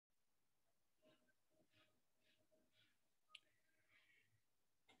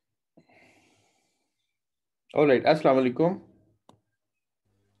All right, Assalamu alaikum.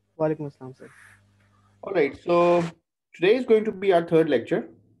 Walaikum Assalam, sir. All right, so today is going to be our third lecture.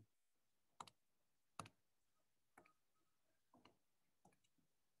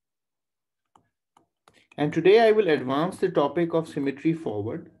 And today I will advance the topic of symmetry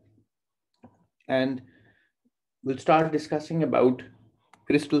forward and we'll start discussing about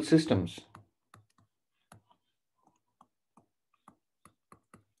crystal systems.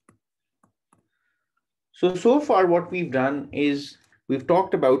 So far what we've done is we've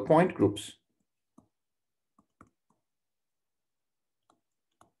talked about point groups.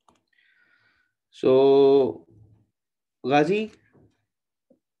 So Ghazi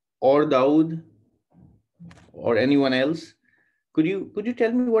or Dawood or anyone else, could you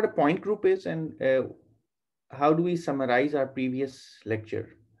tell me what a point group is and how do we summarize our previous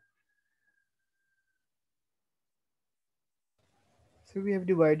lecture? So we have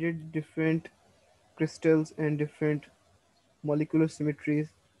divided different crystals and different molecular symmetries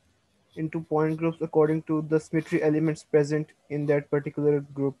into point groups according to the symmetry elements present in that particular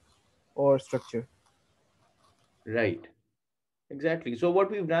group or structure. Right. Exactly. So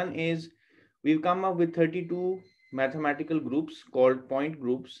what we've done is we've come up with 32 mathematical groups called point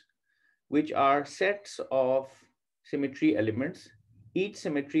groups, which are sets of symmetry elements. Each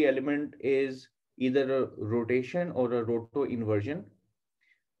symmetry element is either a rotation or a roto inversion.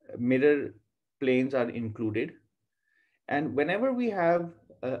 Mirror planes are included. And whenever we have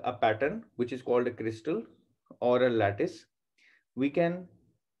a pattern, which is called a crystal or a lattice, we can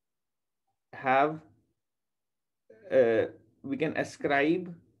have, uh, we can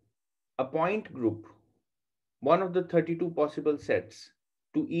ascribe a point group, one of the 32 possible sets,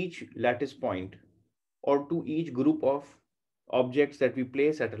 to each lattice point or to each group of objects that we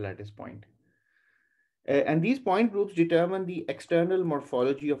place at a lattice point. And these point groups determine the external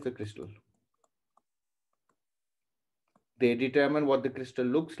morphology of the crystal. They determine what the crystal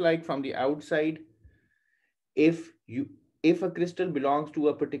looks like from the outside. If you if a crystal belongs to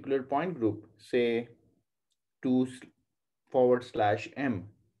a particular point group, say 2 forward slash m,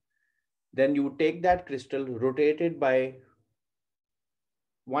 then you would take that crystal, rotate it by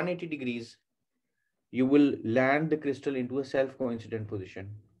 180 degrees, you will land the crystal into a self-coincident position.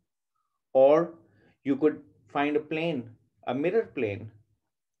 Or you could find a plane, a mirror plane,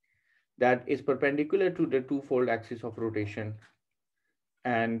 that is perpendicular to the twofold axis of rotation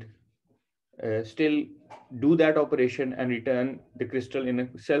and still do that operation and return the crystal in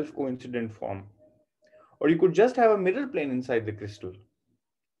a self-coincident form. Or you could just have a mirror plane inside the crystal.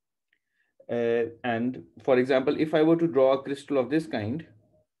 And for example, if I were to draw a crystal of this kind,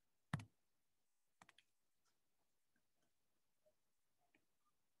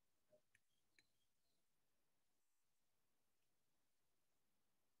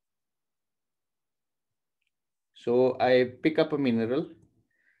 so I pick up a mineral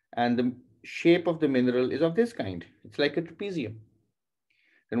and the shape of the mineral is of this kind. It's like a trapezium.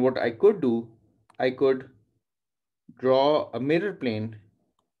 Then what I could do, I could draw a mirror plane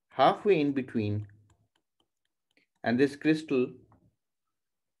halfway in between, and this crystal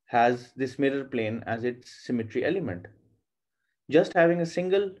has this mirror plane as its symmetry element. Just having a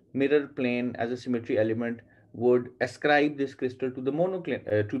single mirror plane as a symmetry element would ascribe this crystal to the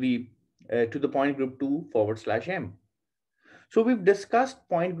monoclinic to the point group 2 forward slash m. So we've discussed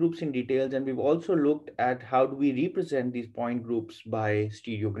point groups in details, and we've also looked at how do we represent these point groups by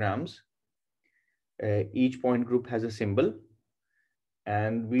stereograms. Each point group has a symbol,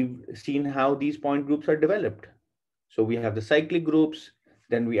 and we've seen how these point groups are developed. So we have the cyclic groups,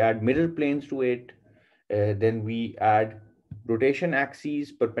 then we add mirror planes to it, then we add rotation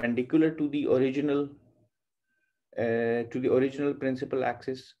axes perpendicular to the original principal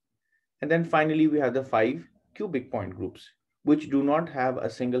axis, and then finally we have the 5 cubic point groups, which do not have a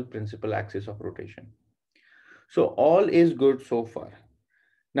single principal axis of rotation. So all is good so far.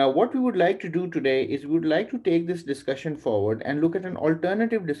 Now, what we would like to do today is we would like to take this discussion forward and look at an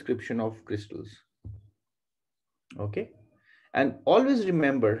alternative description of crystals. Okay. And always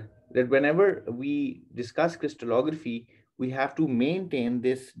remember that whenever we discuss crystallography, we have to maintain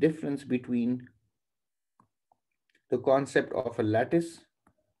this difference between the concept of a lattice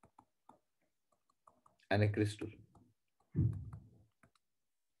and a crystal.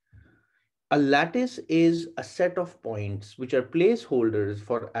 A lattice is a set of points which are placeholders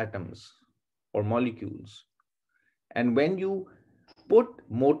for atoms or molecules. And when you put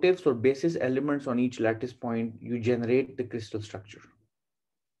motifs or basis elements on each lattice point, you generate the crystal structure.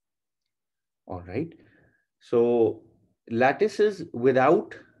 All right. So lattices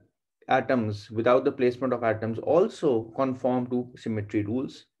without atoms, without the placement of atoms, also conform to symmetry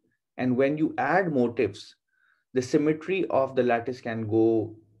rules. And when you add motifs, the symmetry of the lattice can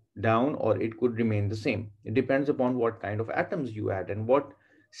go down or it could remain the same. It depends upon what kind of atoms you add and what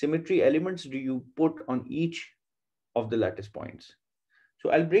symmetry elements do you put on each of the lattice points. So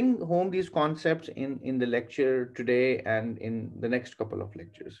I'll bring home these concepts in the lecture today and in the next couple of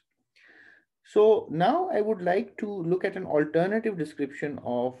lectures. So now I would like to look at an alternative description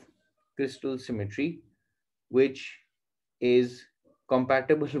of crystal symmetry, which is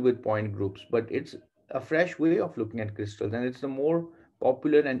compatible with point groups, but it's a fresh way of looking at crystals and it's the more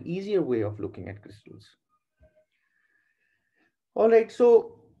popular and easier way of looking at crystals. All right,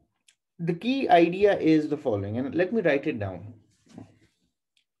 so the key idea is the following, and let me write it down.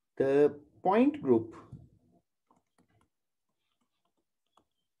 The point group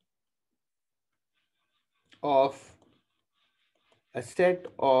of a set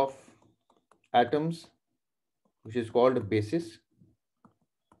of atoms, which is called a basis,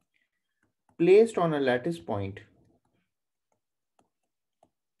 placed on a lattice point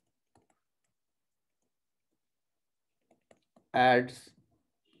adds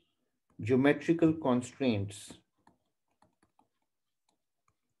geometrical constraints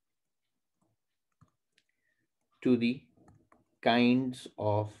to the kinds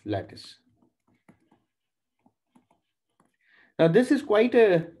of lattice. Now, this is quite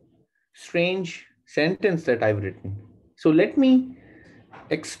a strange sentence that I've written. So let me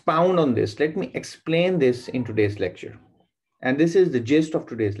expound on this. Let me explain this in today's lecture. And this is the gist of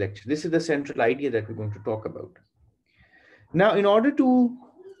today's lecture. This is the central idea that we're going to talk about. Now, in order to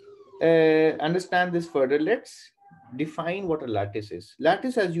understand this further, let's define what a lattice is.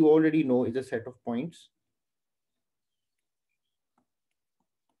 Lattice, as you already know, is a set of points.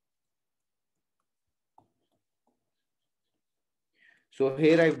 So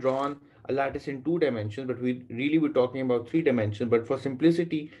here I've drawn a lattice in 2 dimensions, but we really were talking about 3 dimensions. But for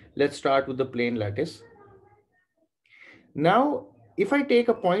simplicity, let's start with the plane lattice. Now, if I take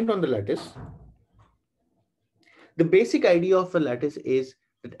a point on the lattice, the basic idea of a lattice is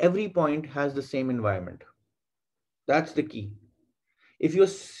that every point has the same environment. That's the key. If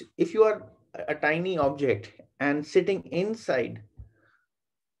you are a tiny object and sitting inside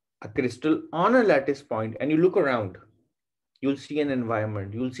a crystal on a lattice point and you look around, you'll see an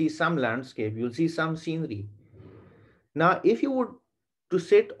environment, you'll see some landscape, you'll see some scenery. Now, if you were to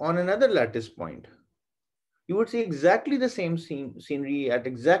sit on another lattice point, you would see exactly the same scenery at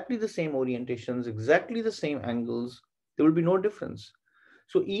exactly the same orientations, exactly the same angles. There will be no difference.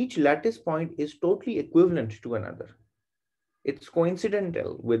 So each lattice point is totally equivalent to another. It's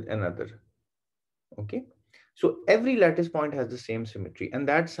coincidental with another. Okay. So every lattice point has the same symmetry, and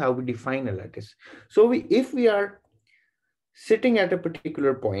that's how we define a lattice. So if we are sitting at a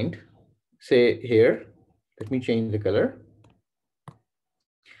particular point, say here, let me change the color.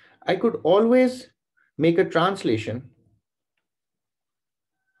 I could always make a translation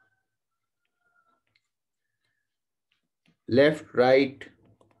left, right,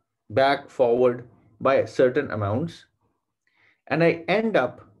 back, forward by certain amounts, and I end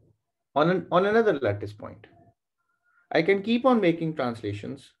up on another lattice point. I can keep on making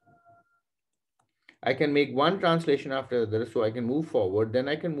translations. I can make one translation after the other, so I can move forward, then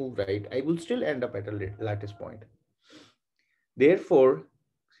I can move right. I will still end up at a lattice point. Therefore,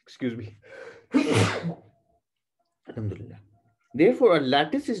 excuse me. Therefore, a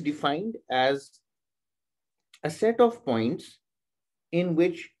lattice is defined as a set of points in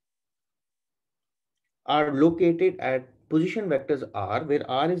which are located at position vectors r, where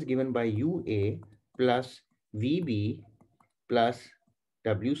r is given by UA plus VB plus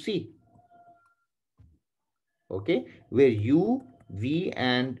WC. Okay, where U, V,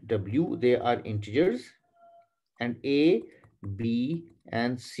 and W, they are integers, and A, B,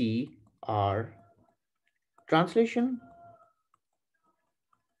 and C are translation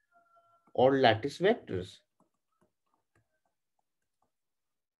or lattice vectors.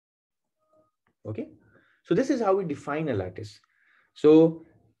 Okay, so this is how we define a lattice. So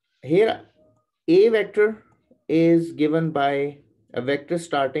here A vector is given by a vector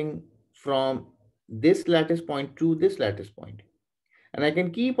starting from this lattice point to this lattice point. And I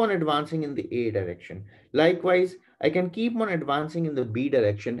can keep on advancing in the A direction. Likewise, I can keep on advancing in the B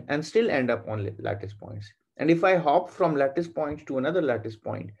direction and still end up on lattice points. And if I hop from lattice point to another lattice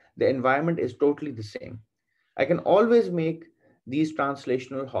point, the environment is totally the same. I can always make these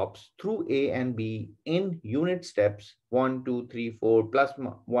translational hops through A and B in unit steps 1, 2, 3, 4, plus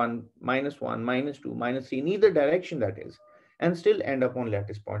 1, minus 1, minus 2, minus 3, in either direction that is, and still end up on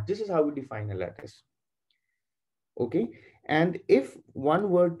lattice points. This is how we define a lattice. Okay, and if one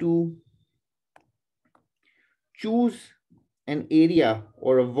were to choose an area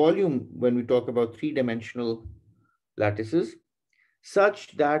or a volume when we talk about three-dimensional lattices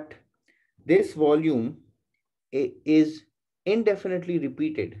such that this volume is indefinitely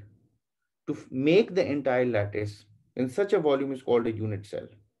repeated to make the entire lattice, in such a volume is called a unit cell.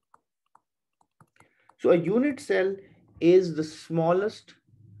 So a unit cell is the smallest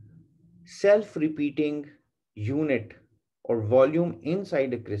self-repeating unit or volume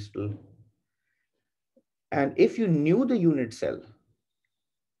inside a crystal. And if you knew the unit cell,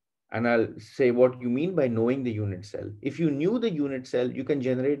 and I'll say what you mean by knowing the unit cell. If you knew the unit cell, you can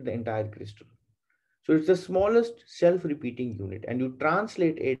generate the entire crystal. So it's the smallest self-repeating unit, and you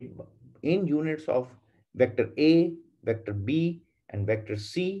translate it in units of vector A, vector B, and vector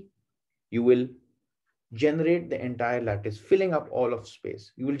C. You will generate the entire lattice, filling up all of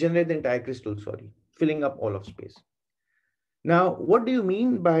space. You will generate the entire crystal, sorry, filling up all of space. Now, what do you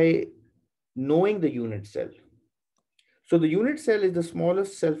mean by knowing the unit cell? So the unit cell is the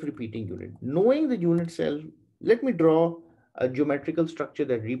smallest self-repeating unit. Knowing the unit cell, let me draw a geometrical structure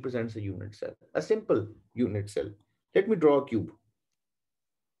that represents a unit cell, a simple unit cell. Let me draw a cube.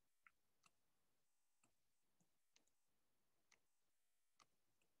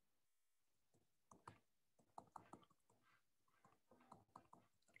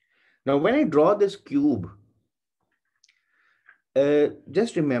 Now, when I draw this cube,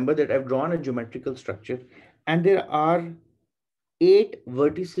 just remember that I've drawn a geometrical structure and there are 8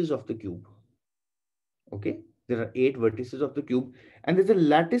 vertices of the cube. Okay, there are 8 vertices of the cube and there's a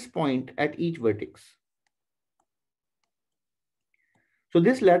lattice point at each vertex. So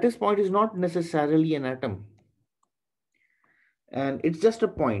this lattice point is not necessarily an atom and it's just a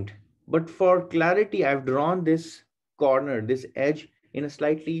point. But for clarity, I've drawn this corner, this edge in a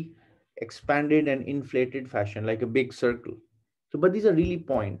slightly expanded and inflated fashion, like a big circle. So, but these are really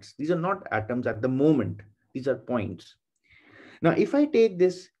points. These are not atoms at the moment. These are points. Now, if I take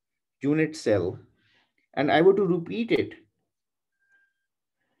this unit cell and I were to repeat it,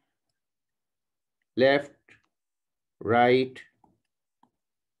 left, right,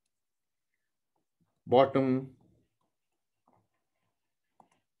 bottom,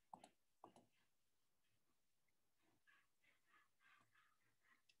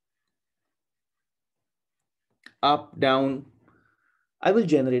 up, down, I will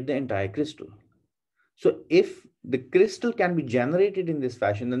generate the entire crystal. So if the crystal can be generated in this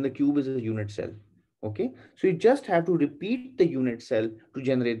fashion, then the cube is a unit cell. Okay, so you just have to repeat the unit cell to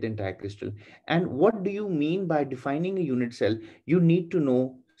generate the entire crystal. And what do you mean by defining a unit cell? You need to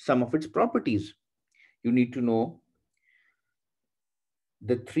know some of its properties. You need to know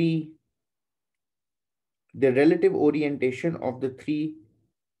the three, the relative orientation of the 3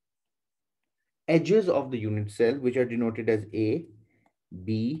 edges of the unit cell, which are denoted as A,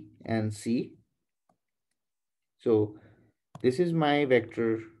 B, and C. So this is my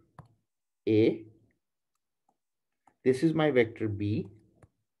vector A, this is my vector B,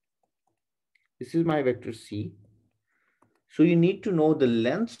 this is my vector C. So you need to know the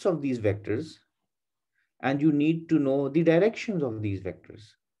lengths of these vectors and you need to know the directions of these vectors.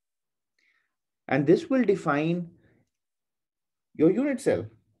 And this will define your unit cell,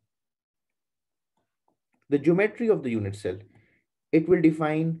 the geometry of the unit cell. It will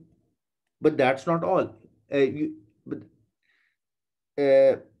define, but that's not all. But,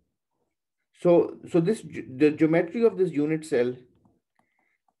 uh, so the geometry of this unit cell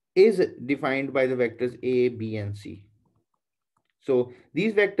is defined by the vectors A, B, and C. So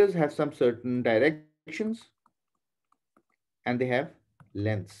these vectors have some certain directions and they have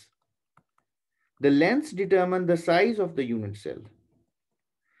lengths. The lengths determine the size of the unit cell,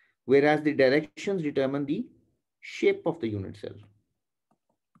 whereas the directions determine the shape of the unit cell.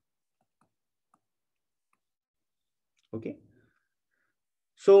 Okay.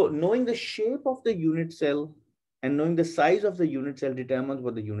 So knowing the shape of the unit cell and knowing the size of the unit cell determines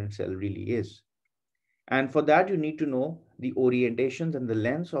what the unit cell really is. And for that, you need to know the orientations and the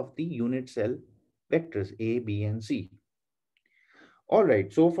lengths of the unit cell vectors A, B, and C. All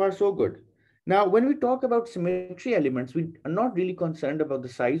right, so far so good. Now, when we talk about symmetry elements, we are not really concerned about the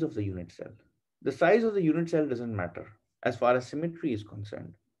size of the unit cell. The size of the unit cell doesn't matter as far as symmetry is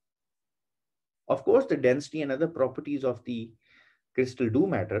concerned. Of course, the density and other properties of the crystal do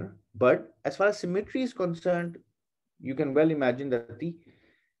matter, but as far as symmetry is concerned, you can well imagine that the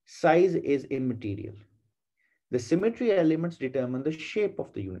size is immaterial. The symmetry elements determine the shape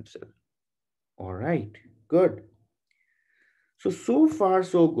of the unit cell. All right, good. So far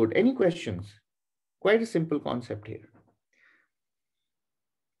so good. Any questions? Quite a simple concept here.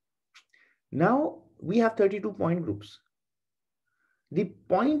 Now we have 32 point groups. The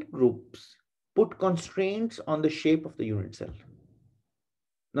point groups put constraints on the shape of the unit cell.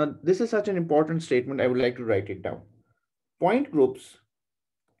 Now, this is such an important statement, I would like to write it down. point groups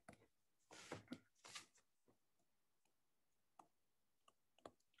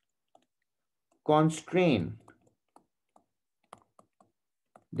constrain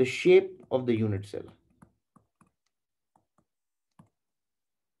the shape of the unit cell.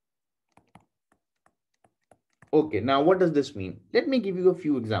 Okay, now what does this mean? Let me give you a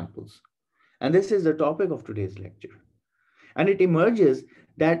few examples. And this is the topic of today's lecture. And it emerges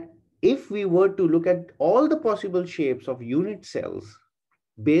that if we were to look at all the possible shapes of unit cells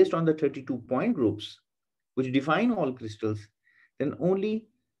based on the 32 point groups which define all crystals, then only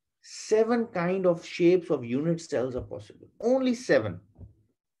 7 kind of shapes of unit cells are possible. Only 7.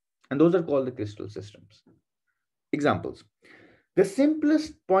 And those are called the crystal systems. Examples. The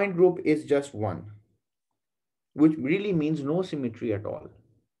simplest point group is just 1, which really means no symmetry at all.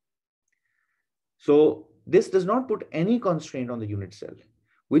 So this does not put any constraint on the unit cell,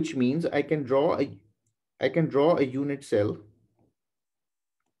 which means I can draw a unit cell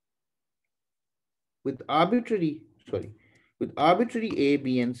with arbitrary, sorry, with arbitrary A,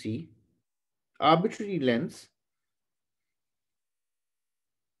 B, and C, arbitrary lengths,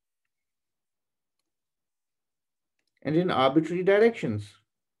 and in arbitrary directions.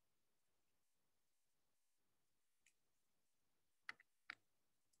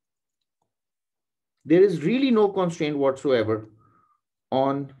 There is really no constraint whatsoever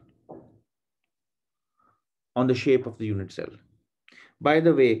on, on the shape of the unit cell. By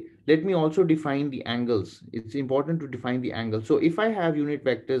the way, let me also define the angles. It's important to define the angle. So if I have unit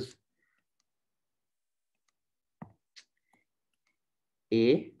vectors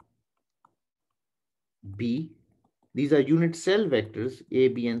A, B, these are unit cell vectors A,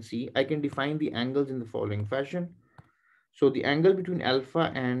 B, and C. I can define the angles in the following fashion. So the angle between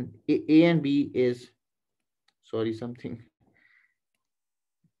alpha and A and B is, sorry,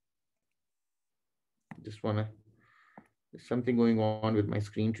 just wanna, there's something going on with my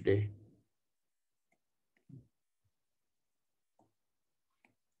screen today.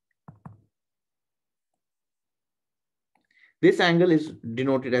 This angle is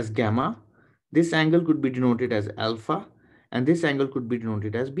denoted as gamma. This angle could be denoted as alpha, and this angle could be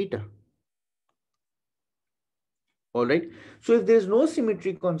denoted as beta. All right. So if there's no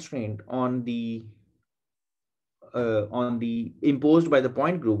symmetry constraint on the imposed by the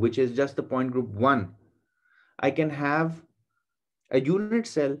point group, which is just the point group 1, I can have a unit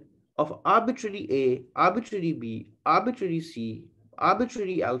cell of arbitrary A, arbitrary B, arbitrary C,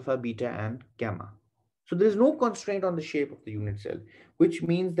 arbitrary alpha, beta, and gamma. So there is no constraint on the shape of the unit cell, which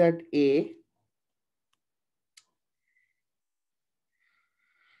means that A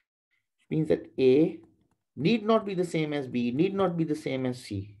need not be the same as B, need not be the same as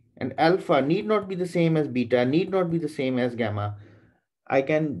C, and alpha need not be the same as beta, need not be the same as gamma. I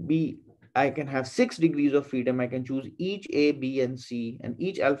can be I can have 6 degrees of freedom. I can choose each A, B, and C, and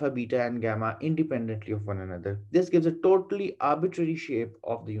each alpha, beta, and gamma independently of one another. This gives a totally arbitrary shape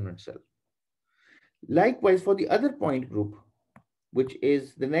of the unit cell. Likewise, for the other point group, which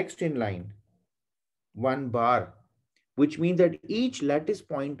is the next in line, 1 bar, which means that each lattice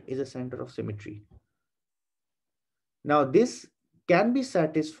point is a center of symmetry. Now, this can be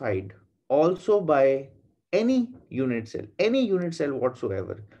satisfied also by any unit cell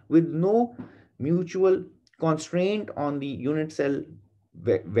whatsoever, with no mutual constraint on the unit cell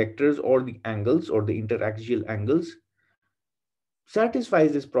vectors or the angles or the interaxial angles,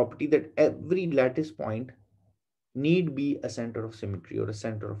 satisfies this property that every lattice point need be a center of symmetry or a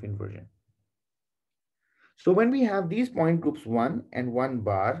center of inversion. So when we have these point groups 1 and 1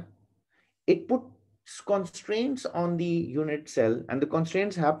 bar, it puts constraints on the unit cell, and the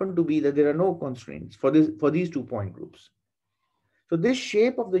constraints happen to be that there are no constraints for these 2 point groups. So this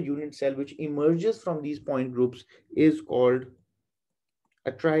shape of the unit cell which emerges from these point groups is called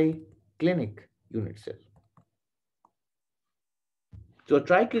a triclinic unit cell. So a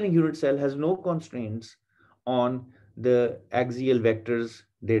triclinic unit cell has no constraints on the axial vectors,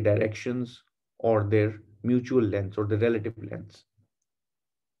 their directions, or their mutual lengths or the relative lengths.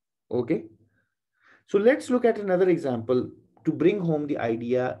 Okay. So let's look at another example to bring home the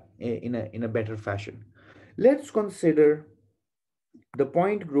idea in a better fashion. Let's consider the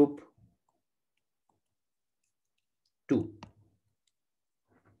point group 2.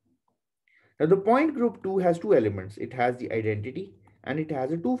 Now the point group 2 has 2 elements. It has the identity and it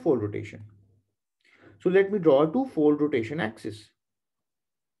has a two-fold rotation. So let me draw a two-fold rotation axis.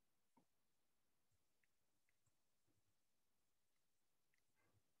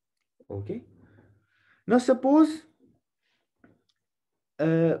 Okay. Now suppose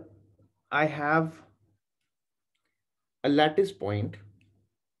I have a lattice point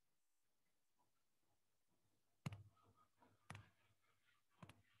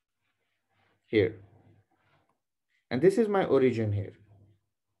here. And this is my origin here.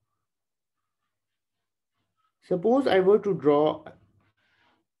 Suppose I were to draw,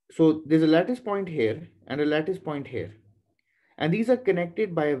 so there's a lattice point here and a lattice point here. And these are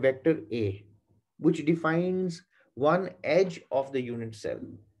connected by a vector A, which defines one edge of the unit cell.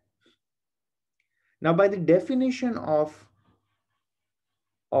 Now, by the definition of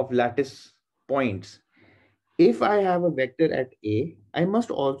lattice points, if I have a vector at A, I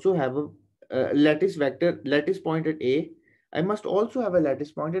must also have a lattice point at A. I must also have a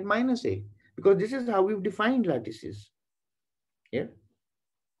lattice point at minus A, because this is how we've defined lattices. Yeah,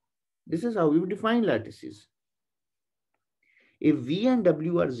 this is how we've defined lattices. If V and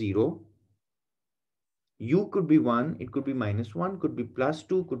W are 0, U could be 1, it could be minus 1, could be plus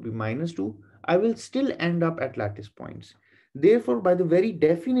 2, could be minus 2. I will still end up at lattice points. Therefore, by the very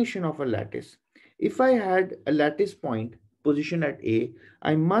definition of a lattice, if I had a lattice point position at A,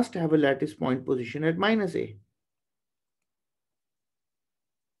 I must have a lattice point position at minus A.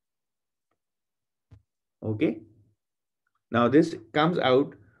 Okay. Now this comes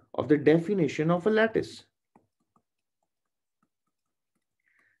out of the definition of a lattice.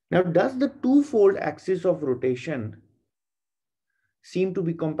 Now, does the two-fold axis of rotation seem to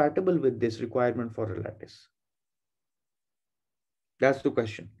be compatible with this requirement for a lattice? That's the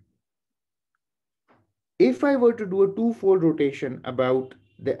question. If I were to do a two-fold rotation about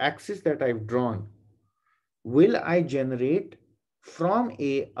the axis that I've drawn, will I generate from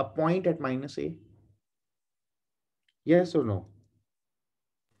a point at minus A? Yes or no?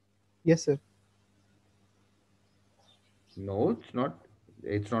 Yes, sir. No, it's not.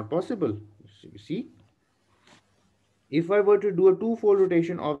 It's not possible. See, if I were to do a two-fold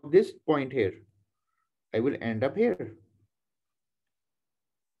rotation of this point here, I will end up here.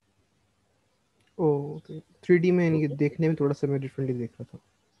 Oh, okay. 3D में नहीं, Okay. देखने में थोड़ा सा मैं differently देख रहा था.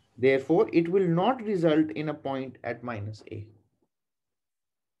 Therefore, it will not result in a point at minus A.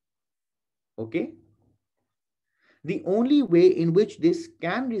 Okay. The only way in which this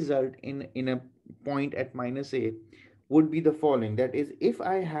can result in a point at minus A would be the following. That is, if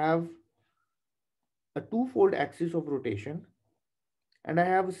I have a two-fold axis of rotation and I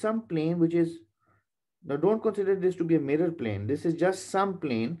have some plane which is, now don't consider this to be a mirror plane. This is just some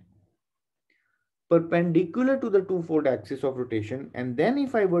plane perpendicular to the two-fold axis of rotation. And then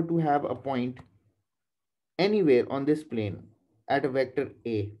if I were to have a point anywhere on this plane at a vector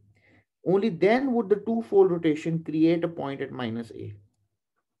A, only then would the two-fold rotation create a point at minus A.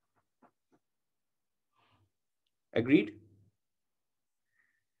 Agreed?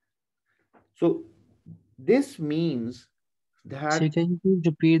 So this means So that, can you please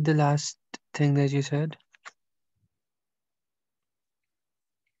repeat the last thing that you said?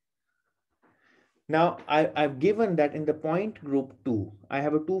 now I've given that in the point group 2, I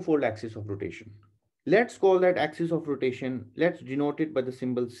have a two-fold axis of rotation. Let's call that axis of rotation, let's denote it by the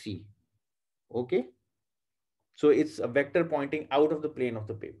symbol C. Okay? So it's a vector pointing out of the plane of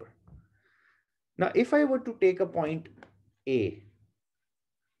the paper. Now, if I were to take a point A,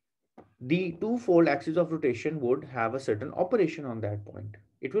 the two-fold axis of rotation would have a certain operation on that point.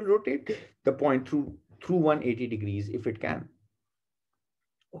 It will rotate the point through 180 degrees if it can.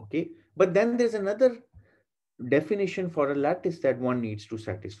 Okay, but then there's another definition for a lattice that one needs to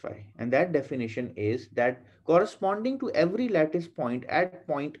satisfy, and that definition is that corresponding to every lattice point at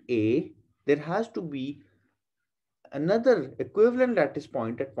point A, there has to be another equivalent lattice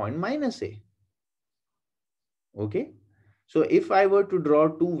point at point minus A. Okay, so if I were to draw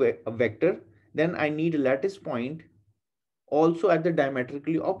a vector, then I need a lattice point also at the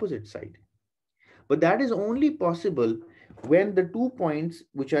diametrically opposite side. But that is only possible when the 2 points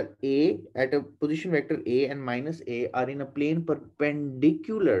which are A at a position vector A and minus A are in a plane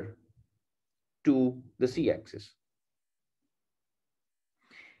perpendicular to the C axis.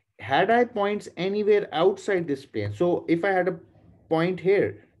 Had I points anywhere outside this plane, so if I had a point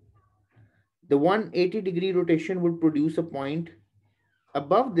here, the 180-degree rotation would produce a point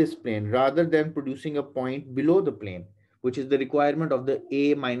above this plane rather than producing a point below the plane, which is the requirement of the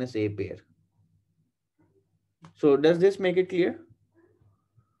A minus A pair. So does this make it clear?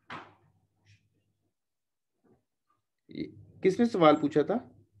 किसने सवाल पूछा था?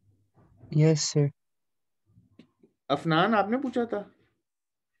 Yes, sir. Afnan, आपने पूछा था?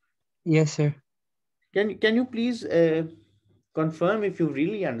 Yes, sir. Can you please confirm if you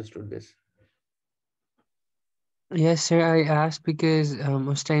really understood this? Yes, sir. I asked because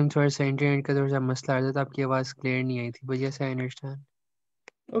उस time थोड़ा सा internet का थोड़ा सा मसला आ रहा था, तो आपकी आवाज़ clear नहीं आई थी. But yes, I understand.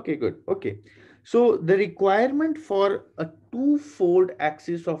 Okay, good. Okay. So the requirement for a two-fold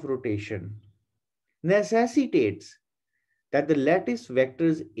axis of rotation necessitates that the lattice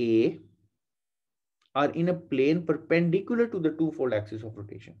vectors A are in a plane perpendicular to the twofold axis of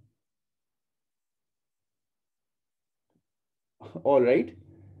rotation. All right.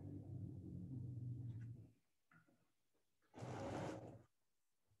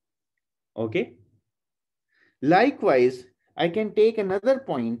 Okay. Likewise, I can take another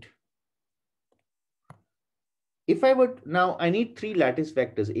point. If I were now, I need three lattice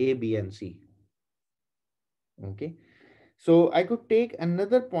vectors A, B, and C. Okay. So I could take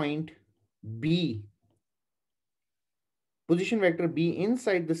another point B, position vector B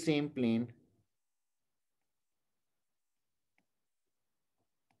inside the same plane,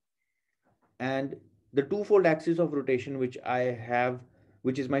 and the twofold axis of rotation which I have,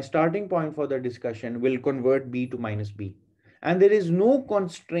 which is my starting point for the discussion, will convert B to minus B. And there is no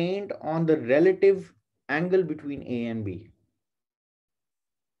constraint on the relative angle between A and B.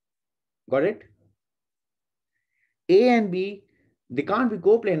 Got it? A and B, they can't be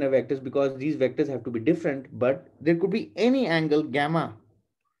coplanar vectors because these vectors have to be different, but there could be any angle gamma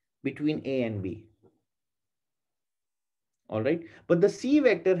between A and B. All right. But the C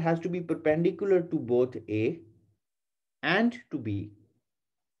vector has to be perpendicular to both A and to B.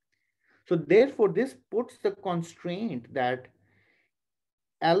 So therefore, this puts the constraint that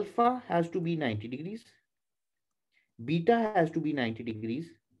alpha has to be 90 degrees, beta has to be 90 degrees,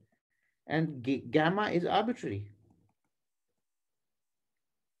 and gamma is arbitrary.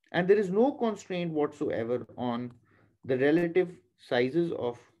 And there is no constraint whatsoever on the relative sizes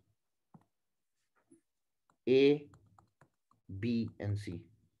of A, B, and C.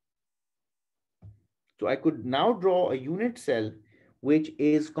 So I could now draw a unit cell which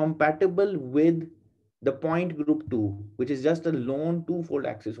is compatible with the point group 2, which is just a lone twofold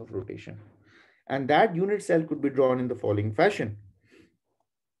axis of rotation. And that unit cell could be drawn in the following fashion.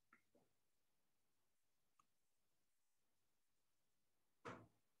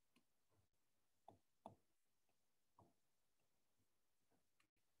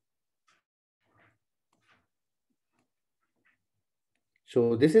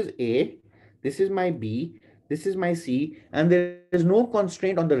 So this is A, this is my B, this is my C, and there is no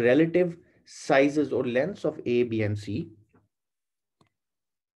constraint on the relative sizes or lengths of A, B, and C.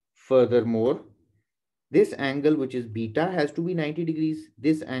 Furthermore, this angle which is beta has to be 90 degrees.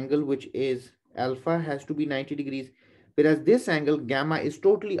 This angle which is alpha has to be 90 degrees. Whereas this angle gamma is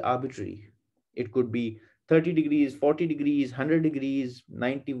totally arbitrary. It could be 30 degrees, 40 degrees, 100 degrees,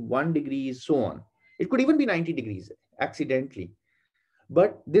 91 degrees, so on. It could even be 90 degrees accidentally.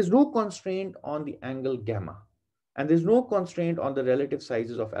 But there's no constraint on the angle gamma. And there's no constraint on the relative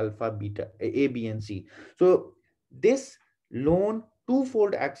sizes of alpha, beta, A, B, and C. So this lone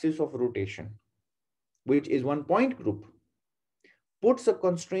twofold axis of rotation, which is one point group, puts a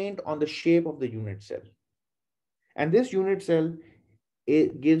constraint on the shape of the unit cell. And this unit cell,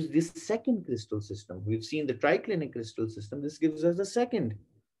 it gives this second crystal system. We've seen the triclinic crystal system. This gives us the second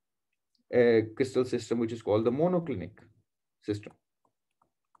crystal system, which is called the monoclinic system.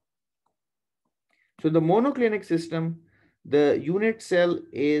 So the monoclinic system, the unit cell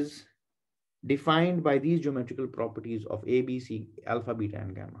is defined by these geometrical properties of A, B, C, alpha, beta,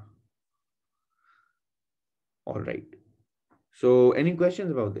 and gamma. All right. So any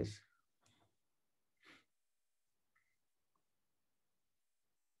questions about this?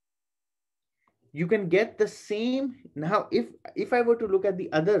 You can get the same. Now, if I were to look at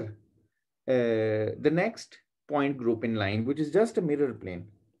the other, the next point group in line, which is just a mirror plane,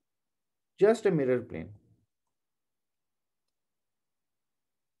 just a mirror plane.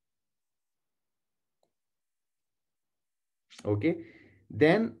 Okay,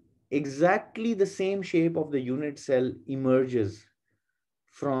 then exactly the same shape of the unit cell emerges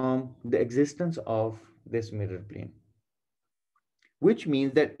from the existence of this mirror plane, which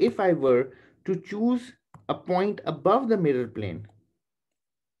means that if I were to choose a point above the mirror plane,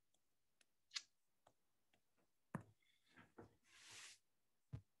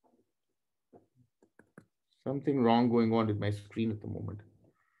 something wrong going on with my screen at the moment.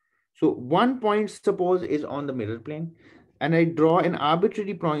 So one point, suppose, is on the mirror plane, and I draw an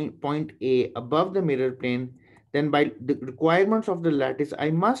arbitrary point A above the mirror plane, then by the requirements of the lattice, I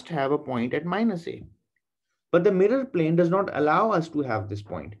must have a point at minus A. But the mirror plane does not allow us to have this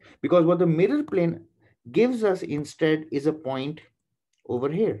point, because what the mirror plane gives us instead is a point over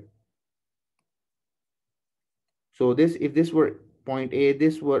here. So this, if this were point A,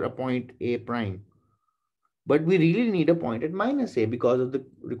 this were a point A prime. But we really need a point at minus A because of the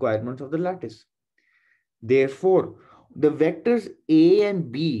requirements of the lattice. Therefore, the vectors A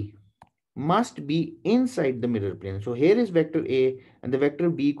and B must be inside the mirror plane. So here is vector A and the vector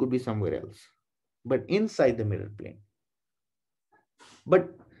B could be somewhere else, but inside the mirror plane.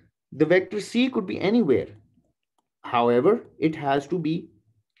 But The vector C could be anywhere. However, it has to be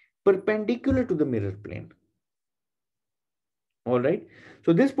perpendicular to the mirror plane. All right.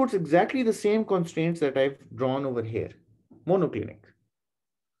 So this puts exactly the same constraints that I've drawn over here. Monoclinic.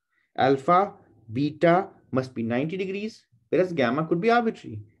 Alpha, beta must be 90 degrees, whereas gamma could be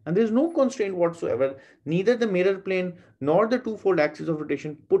arbitrary. And there's no constraint whatsoever. Neither the mirror plane nor the twofold axis of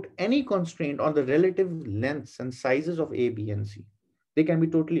rotation put any constraint on the relative lengths and sizes of A, B, and C. They can be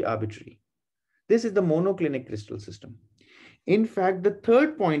totally arbitrary. This is the monoclinic crystal system. In fact, the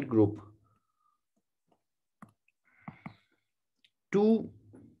third point group, two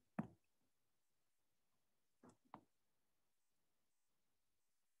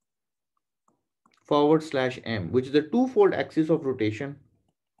forward slash M, which is the twofold axis of rotation,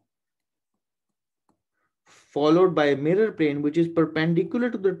 followed by a mirror plane, which is perpendicular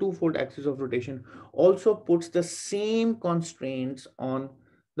to the twofold axis of rotation, also puts the same constraints on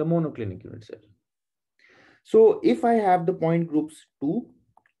the monoclinic unit cell. So if I have the point groups 2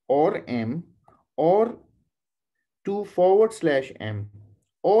 or M or 2 forward slash M,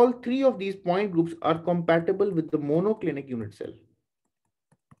 all three of these point groups are compatible with the monoclinic unit cell.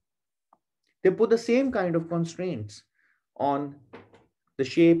 They put the same kind of constraints on the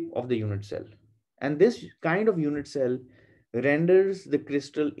shape of the unit cell. And this kind of unit cell renders the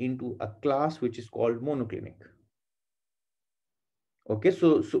crystal into a class which is called monoclinic. Okay,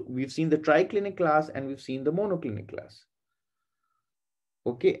 so we've seen the triclinic class and we've seen the monoclinic class.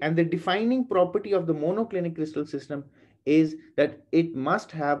 Okay, and the defining property of the monoclinic crystal system is that it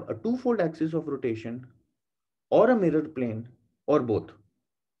must have a twofold axis of rotation or a mirror plane or both.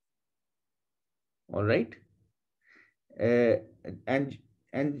 All right. Uh, and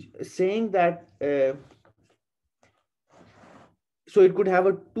saying that so it could have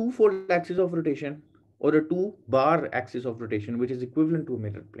a twofold axis of rotation or a two bar axis of rotation, which is equivalent to a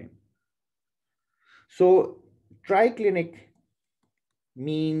mirror plane. So triclinic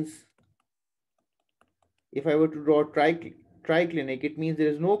means, if I were to draw triclinic, it means there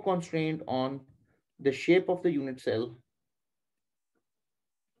is no constraint on the shape of the unit cell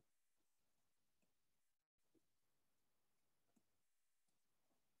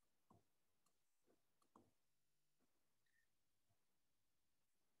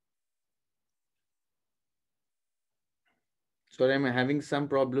Sorry, I'm having some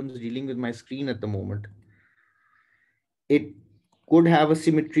problems dealing with my screen at the moment. It could have a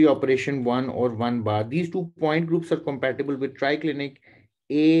symmetry operation 1 or 1 bar. These 2 point groups are compatible with triclinic.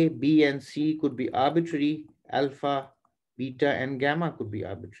 A, B, and C could be arbitrary. Alpha, beta, and gamma could be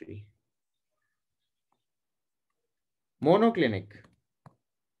arbitrary. Monoclinic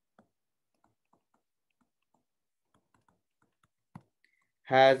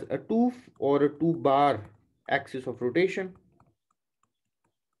has a 2 or a 2 bar axis of rotation.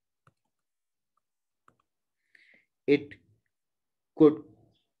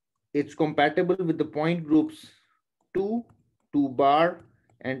 It's compatible with the point groups 2, 2 bar,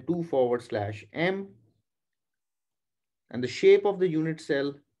 and 2 forward slash M. And the shape of the unit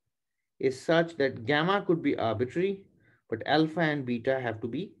cell is such that gamma could be arbitrary, but alpha and beta have to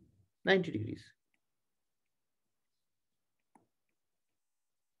be 90 degrees.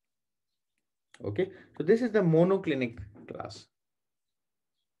 Okay, so this is the monoclinic class.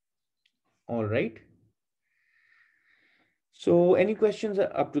 All right. So any questions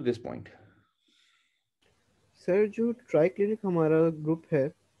up to this point? Sir जो triclinic हमारा group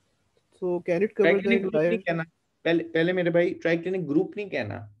है so can it cover the triclinic group नहीं entire कहना, पहले मेरे भाई triclinic group नहीं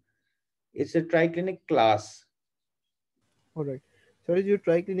कहना, it's a triclinic class. Alright sir जो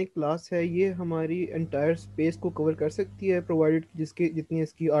ट्राइक्लिनिक क्लास है ये हमारी एंटायर स्पेस को कवर कर सकती है प्रोवाइडेड जिसकी जितनी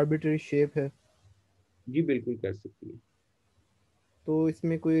इसकी आर्बिट्ररी शेप है. जी बिल्कुल कर सकती है. तो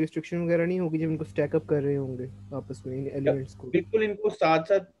इसमें कोई रिस्ट्रिक्शन वगैरह नहीं होगी जब इनको स्टैक अप कर रहे होंगे आपस में इन एलिमेंट्स को. बिल्कुल इनको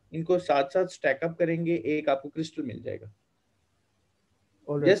साथ साथ स्टैकअप करेंगे, एक आपको क्रिस्टल मिल जाएगा.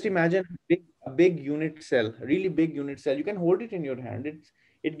 Alright Just imagine a big unit cell, really big unit cell. You can hold it in your hand.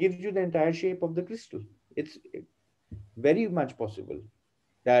 It gives you the entire shape of the crystal. It's very much possible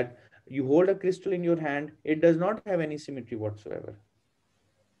that you hold a crystal in your hand. It does not have any symmetry whatsoever.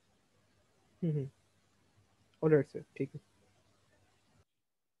 Alright sir ठीक है.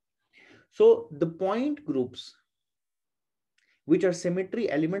 So the point groups, which are symmetry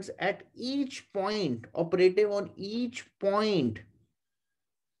elements at each point, operative on each point,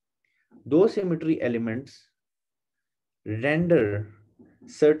 those symmetry elements render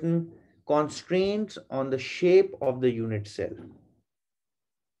certain constraints on the shape of the unit cell.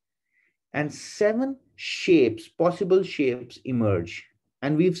 And 7 shapes, possible shapes emerge.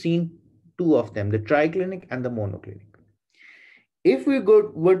 And we've seen 2 of them, the triclinic and the monoclinic. If we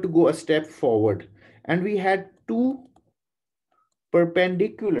were to go a step forward and we had two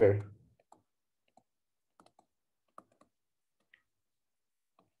perpendicular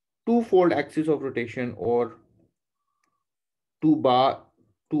two-fold axis of rotation or two bar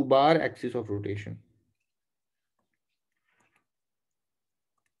two bar axis of rotation,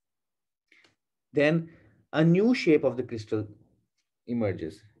 then a new shape of the crystal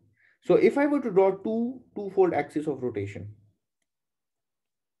emerges. So if I were to draw two-fold axis of rotation,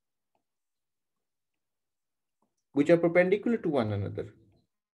 which are perpendicular to one another,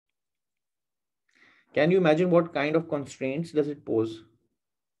 can you imagine what kind of constraints does it pose?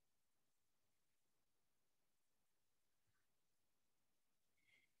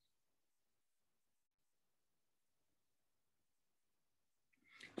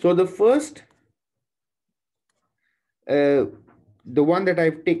 So the first, uh, the one that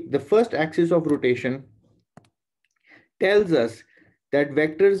I've ticked, the first axis of rotation tells us that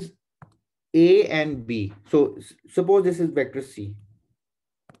vectors A and B. So suppose this is vector C.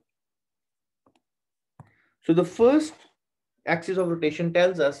 So the first axis of rotation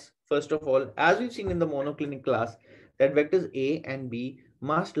tells us, first of all, as we've seen in the monoclinic class, that vectors A and B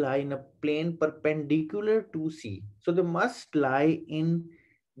must lie in a plane perpendicular to C. So they must lie in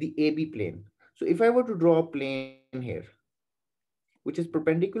the AB plane. So if I were to draw a plane here, which is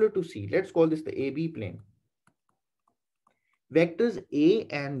perpendicular to C, let's call this the AB plane. Vectors A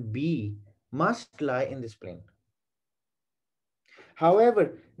and B must lie in this plane.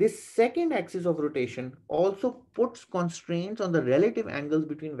 However, this second axis of rotation also puts constraints on the relative angles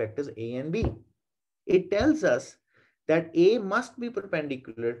between vectors A and B. It tells us that A must be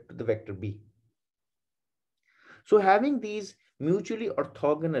perpendicular to the vector B. So having these mutually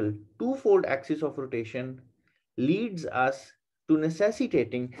orthogonal two-fold axis of rotation leads us to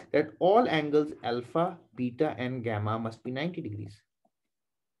necessitating that all angles alpha, beta, and gamma must be 90 degrees.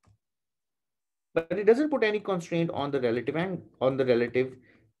 But it doesn't put any constraint on the relative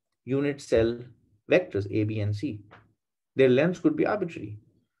unit cell vectors A, B, and C. Their lengths could be arbitrary.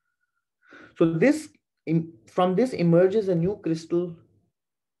 So from this emerges a new crystal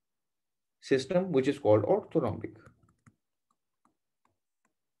system which is called orthorhombic.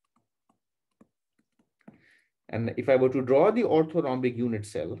 And if I were to draw the orthorhombic unit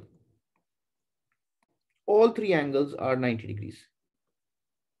cell, all three angles are 90 degrees.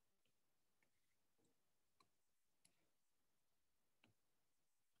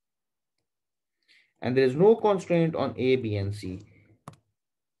 And there is no constraint on A, B, and C.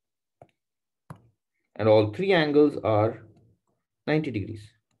 And all three angles are 90 degrees.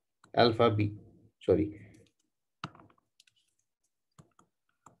 Alpha, B, sorry.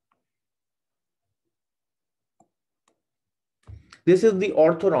 This is the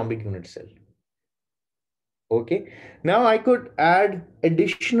orthorhombic unit cell. Okay. Now I could add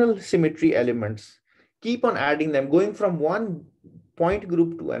additional symmetry elements, keep on adding them, going from one point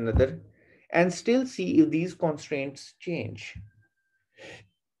group to another, and still see if these constraints change.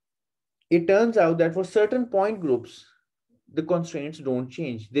 It turns out that for certain point groups, the constraints don't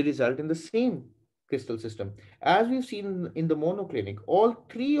change. They result in the same crystal system. As we've seen in the monoclinic, all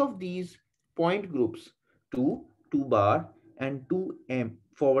three of these point groups, 2, 2 bar, and 2m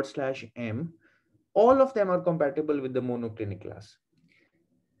 / m, all of them are compatible with the monoclinic class.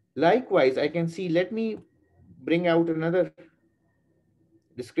 Likewise, I can see, let me bring out another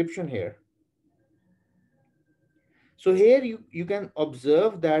description here. So here you can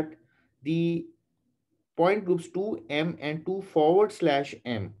observe that the point groups 2m and 2 /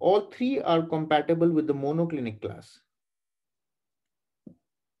 m, all three are compatible with the monoclinic class.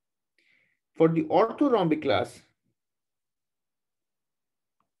 For the orthorhombic class,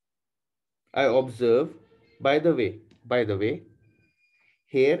 I observe, by the way,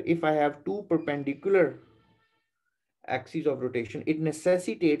 here if I have two perpendicular axes of rotation, it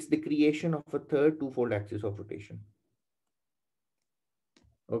necessitates the creation of a third two-fold axis of rotation.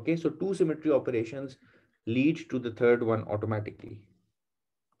 Okay, so two symmetry operations lead to the third one automatically.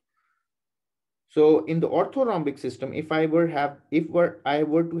 So in the orthorhombic system, if I were to have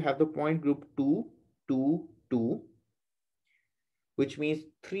the point group 2, 2, 2, which means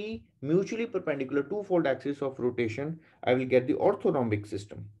three mutually perpendicular two-fold axis of rotation, I will get the orthorhombic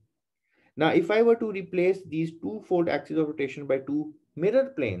system. Now, if I were to replace these two-fold axis of rotation by two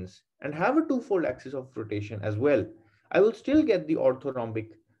mirror planes and have a two-fold axis of rotation as well, I will still get the orthorhombic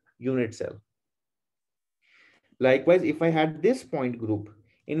unit cell. Likewise, if I had this point group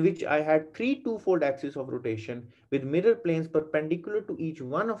in which I had three two-fold axes of rotation with mirror planes perpendicular to each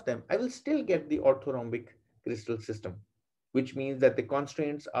one of them, I will still get the orthorhombic crystal system, which means that the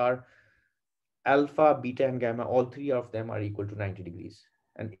constraints are alpha, beta, and gamma, all three of them are equal to 90 degrees.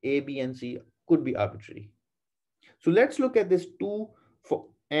 And A, B, and C could be arbitrary. So let's look at this 2 for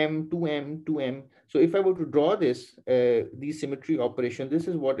M, 2M, 2M. So if I were to draw this, the symmetry operation, this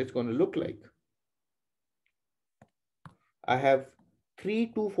is what it's going to look like. I have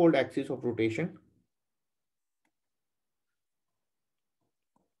three two-fold axes of rotation.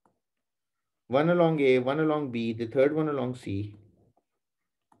 One along A, one along B, the third one along C.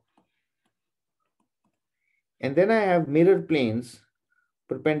 And then I have mirror planes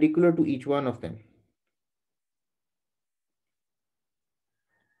perpendicular to each one of them.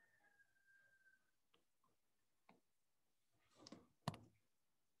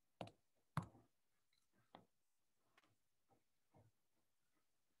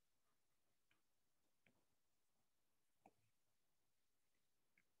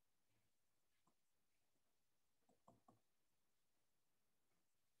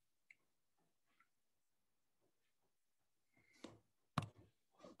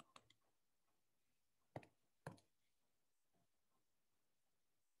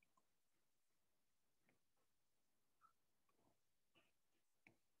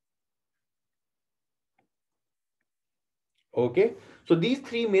 Okay, so these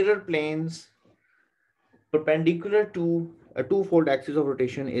three mirror planes perpendicular to a two-fold axis of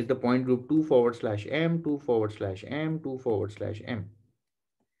rotation is the point group 2 forward slash M, 2 forward slash M, 2 forward slash M.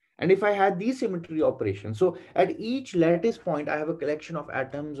 And if I had these symmetry operations, so at each lattice point, I have a collection of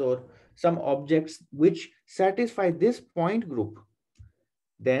atoms or some objects which satisfy this point group,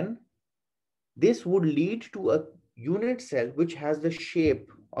 then this would lead to a unit cell which has the shape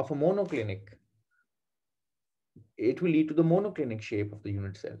of a monoclinic. It will lead to the monoclinic shape of the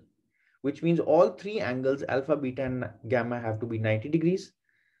unit cell, which means all three angles, alpha, beta, and gamma, have to be 90 degrees,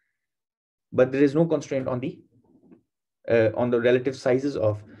 but there is no constraint on the relative sizes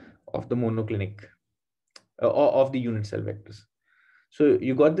of the monoclinic of the unit cell vectors. So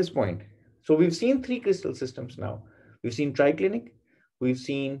you got this point. So we've seen three crystal systems now. We've seen triclinic, we've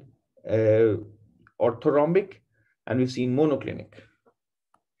seen orthorhombic, and we've seen monoclinic.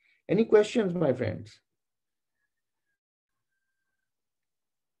 Any questions, my friends?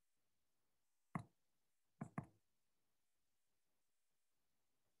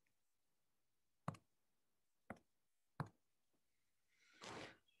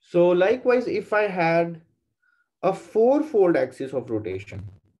 So likewise, if I had a four-fold axis of rotation,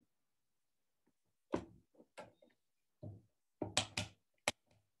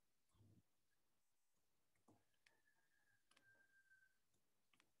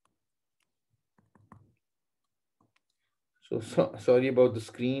 so sorry about the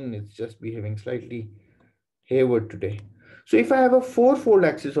screen, it's just behaving slightly hayward today. So if I have a four-fold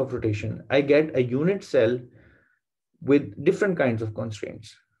axis of rotation, I get a unit cell with different kinds of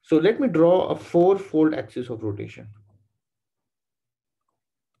constraints. So let me draw a four-fold axis of rotation.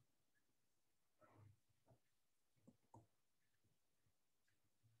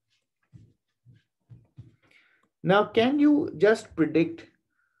 Now, can you just predict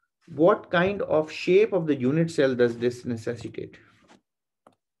what kind of shape of the unit cell does this necessitate?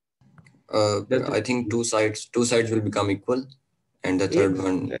 I think two sides will become equal, and the third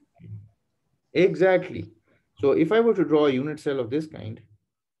one. Exactly. So if I were to draw a unit cell of this kind,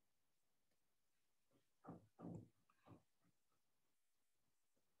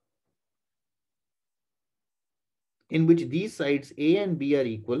 in which these sides A and B are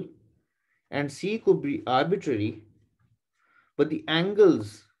equal, and C could be arbitrary, but the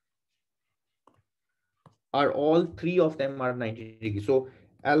angles are all three of them are 90 degrees. So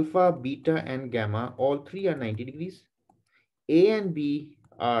alpha, beta, and gamma, all three are 90 degrees. A and B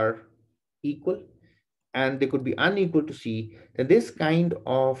are equal, and they could be unequal to C, then this kind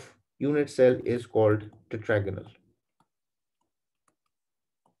of unit cell is called tetragonal.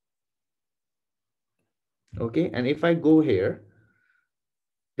 Okay, and if I go here,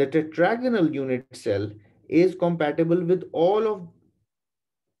 the tetragonal unit cell is compatible with all of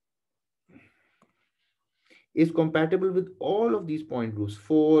these point groups.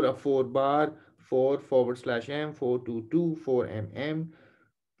 4, a 4 bar, 4 forward slash M, 4 2 2, 4 M,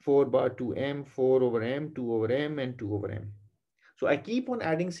 4 bar 2 M, 4 over M, 2 over M, and 2 over M. So I keep on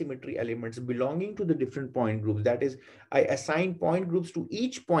adding symmetry elements belonging to the different point groups. That is, I assign point groups to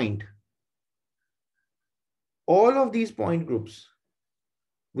each point. All of these point groups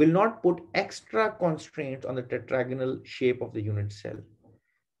will not put extra constraints on the tetragonal shape of the unit cell.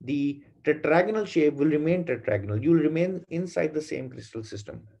 The tetragonal shape will remain tetragonal. You will remain inside the same crystal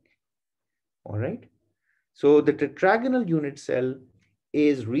system. All right. So the tetragonal unit cell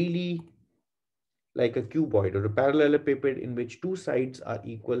is really like a cuboid or a parallelepiped in which two sides are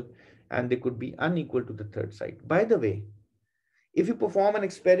equal and they could be unequal to the third side. By the way, if you perform an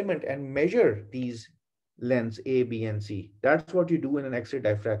experiment and measure these lengths A, B, and C, that's what you do in an X-ray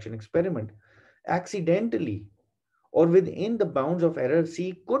diffraction experiment. Accidentally, or within the bounds of error,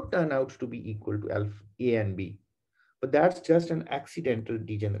 C could turn out to be equal to alpha A and B, but that's just an accidental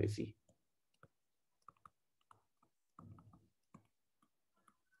degeneracy.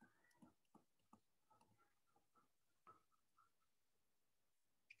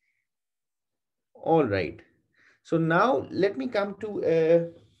 All right. So now let me come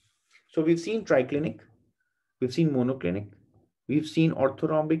to, so we've seen triclinic, we've seen monoclinic, we've seen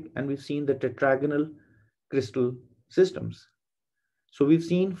orthorhombic, and we've seen the tetragonal crystal systems. So we've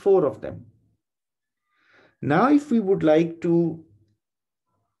seen 4 of them. Now, if we would like to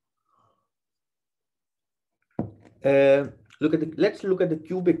let's look at the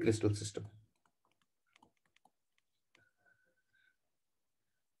cubic crystal system.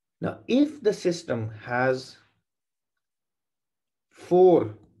 Now, if the system has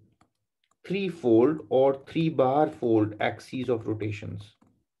 4 3-fold or 3-bar fold axes of rotations,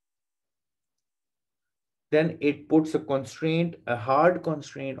 then it puts a constraint, a hard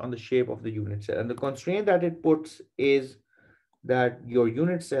constraint on the shape of the unit cell. And the constraint that it puts is that your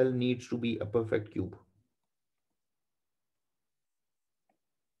unit cell needs to be a perfect cube.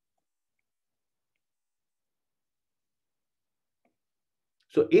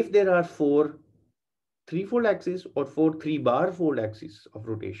 So if there are 4 3-fold axes or 4 3-bar fold axes of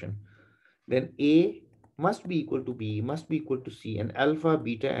rotation, then A must be equal to B, must be equal to C, and alpha,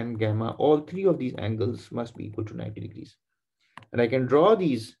 beta, and gamma, all 3 of these angles must be equal to 90 degrees. And I can draw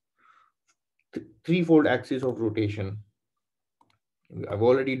these 3-fold axes of rotation. I've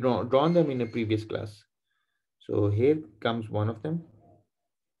already drawn them in a previous class. So here comes one of them.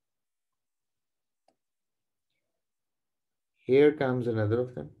 Here comes another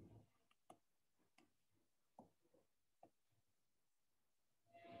of them.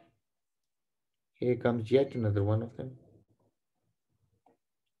 Here comes yet another one of them.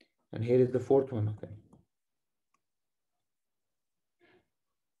 And here is the 4th one of them.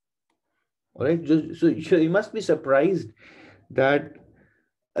 All right, so you must be surprised that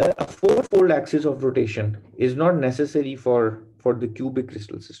a 4-fold axis of rotation is not necessary for the cubic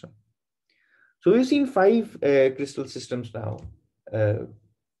crystal system. So we've seen 5 crystal systems now,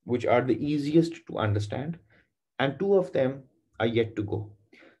 which are the easiest to understand, and 2 of them are yet to go.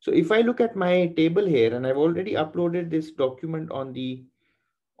 So if I look at my table here, and I've already uploaded this document on the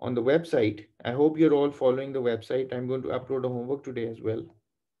website. I hope you're all following the website. I'm going to upload a homework today as well.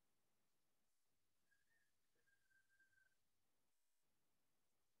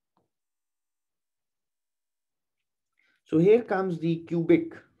 So here comes the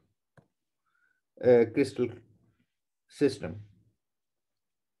cubic crystal system.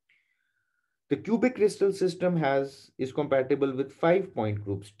 The cubic crystal system is compatible with 5 point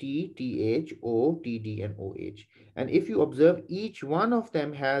groups T, TH, O, TD, and OH. And if you observe, each one of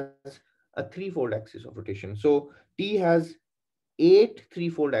them has a 3-fold axis of rotation. So T has 8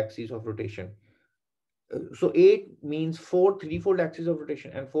 3-fold axes of rotation. So 8 means 4 3-fold axes of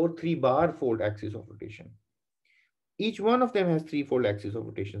rotation and 4 3-bar fold axes of rotation. Each one of them has 3-fold axis of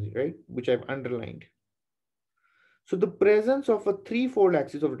rotation, right? Which I've underlined. So the presence of a 3-fold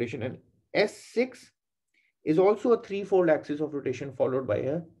axis of rotation, and S6 is also a 3-fold axis of rotation followed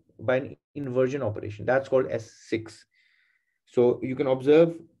by an inversion operation. That's called S6. So you can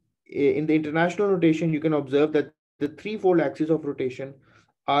observe in the international notation, you can observe that the 3-fold axis of rotation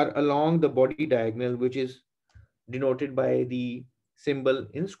are along the body diagonal, which is denoted by the symbol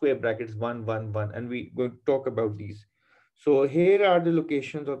in square brackets 1, 1, 1. And we're going to talk about these. So here are the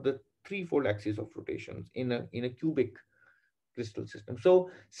locations of the 3-fold axis of rotations in a cubic crystal system. So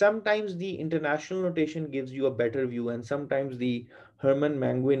sometimes the international notation gives you a better view, and sometimes the Hermann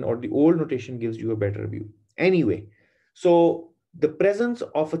Manguin or the old notation gives you a better view. Anyway, so the presence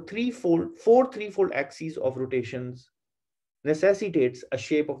of a 4 3-fold axes of rotations necessitates a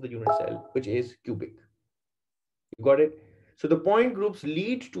shape of the unit cell, which is cubic. You got it? So the point groups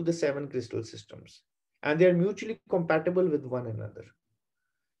lead to the 7 crystal systems, and they are mutually compatible with one another.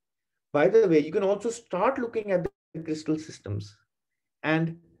 By the way, you can also start looking at the crystal systems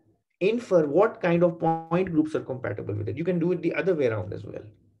and infer what kind of point groups are compatible with it. You can do it the other way around as well.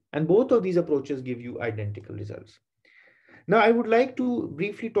 And both of these approaches give you identical results. Now, I would like to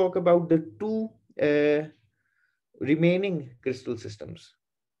briefly talk about the 2 remaining crystal systems.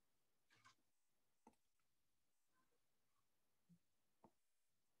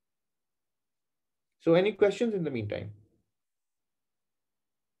 So any questions in the meantime?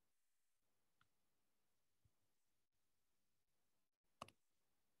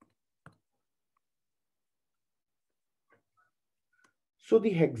 So the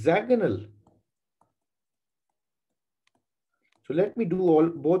hexagonal, so let me do all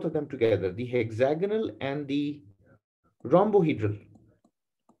both of them together, the hexagonal and the rhombohedral.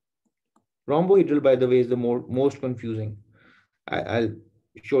 Rhombohedral, by the way, is the most confusing. I'll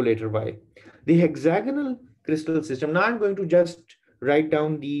show later why. The hexagonal crystal system. Now I'm going to just write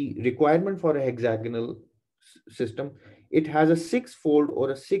down the requirement for a hexagonal system. It has a 6-fold or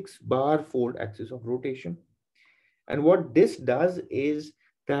a 6-bar fold axis of rotation. And what this does is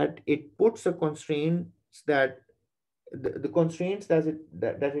that it puts a constraints that the constraints that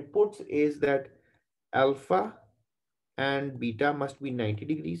it puts is that alpha and beta must be 90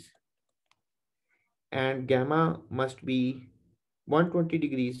 degrees and gamma must be 120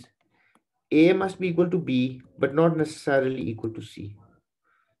 degrees. A must be equal to B, but not necessarily equal to C.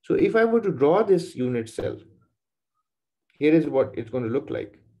 So if I were to draw this unit cell, here is what it's going to look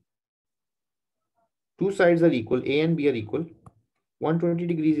like. Two sides are equal, A and B are equal. 120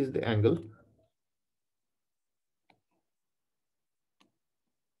 degrees is the angle.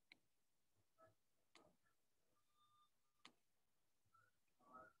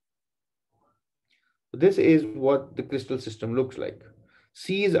 This is what the crystal system looks like.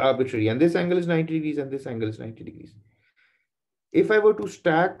 C is arbitrary, and this angle is 90 degrees, and this angle is 90 degrees. If I were to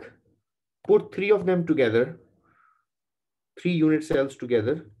stack, put 3 of them together, 3 unit cells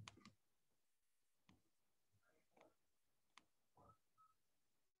together,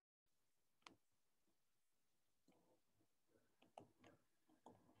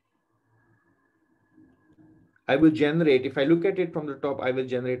 I will generate, if I look at it from the top, I will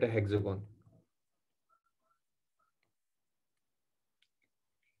generate a hexagon.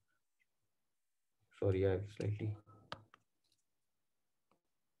 Sorry, I have slightly.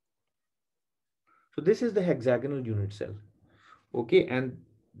 So this is the hexagonal unit cell. Okay, and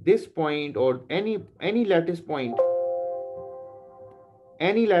this point or any lattice point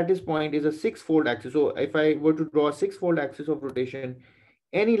is a 6-fold axis. So if I were to draw a 6-fold axis of rotation,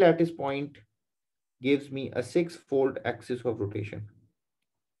 any lattice point gives me a 6-fold axis of rotation.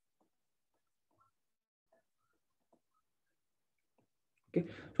 Okay,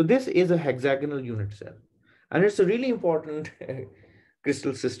 so this is a hexagonal unit cell, and it's a really important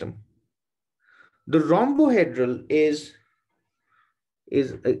crystal system. The rhombohedral is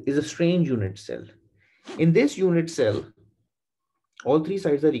a strange unit cell. In this unit cell, all 3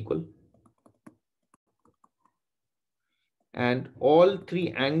 sides are equal, and all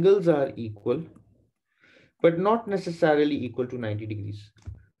 3 angles are equal, but not necessarily equal to 90 degrees.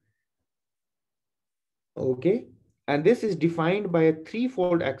 Okay, and this is defined by a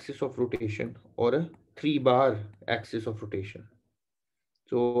 3-fold axis of rotation or a 3-bar axis of rotation.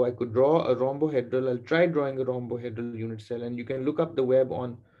 So I could draw a rhombohedral. I'll try drawing a rhombohedral unit cell, and you can look up the web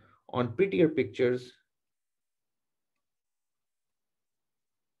on prettier pictures.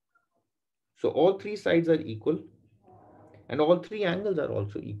 So all 3 sides are equal, and all 3 angles are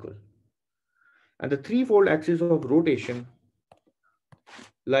also equal. And the 3-fold axis of rotation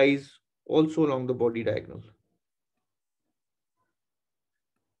lies also along the body diagonal.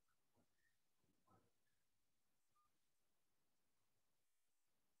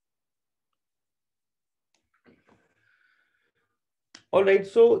 All right,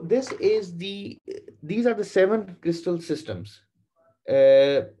 so these are the 7 crystal systems.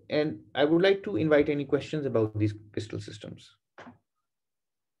 And I would like to invite any questions about these crystal systems.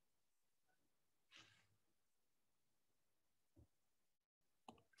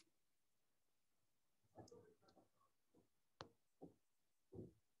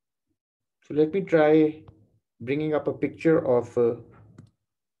 So let me try bringing up a picture of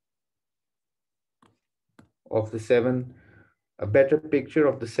the 7, a better picture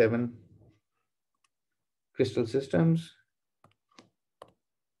of the 7 crystal systems.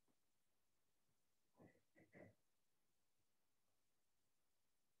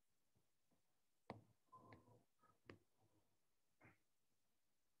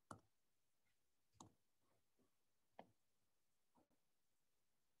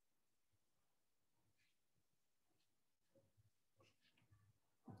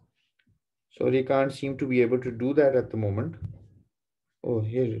 Sorry, can't seem to be able to do that at the moment. Oh,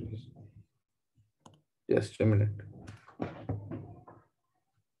 here it is. Just a minute.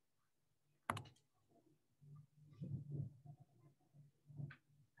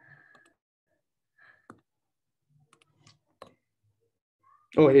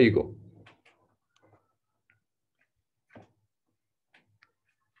 Oh, here you go.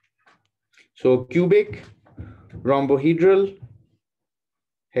 So cubic, rhombohedral,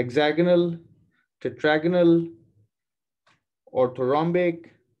 hexagonal, tetragonal, orthorhombic,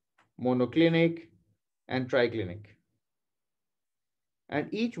 monoclinic, and triclinic. and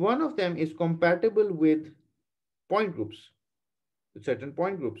each one of them is compatible with point groups, with certain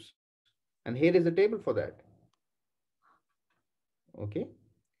point groups. And here is a table for that. Okay.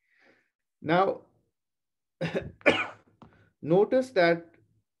 Now, notice that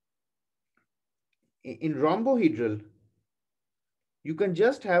in rhombohedral, you can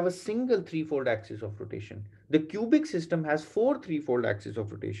just have a single threefold axis of rotation. The cubic system has four threefold axes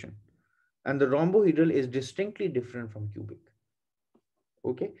of rotation, and the rhombohedral is distinctly different from cubic.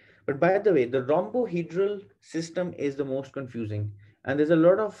 Okay, but by the way, the rhombohedral system is the most confusing, and there's a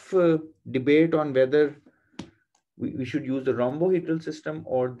lot of debate on whether we should use the rhombohedral system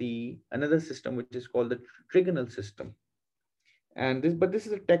or the another system which is called the trigonal system. And this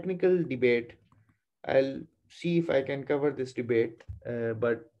is a technical debate. I'll see if I can cover this debate.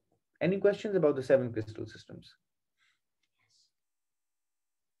 But any questions about the seven crystal systems?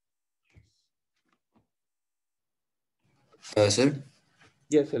 Sir,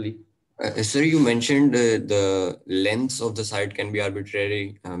 Yes, Ali. sir, you mentioned the lengths of the site can be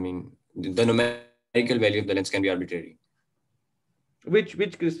arbitrary. I mean, the numerical value of the lengths can be arbitrary. Which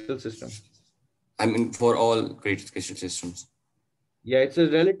crystal system? I mean, for all crystal systems. Yeah, it's a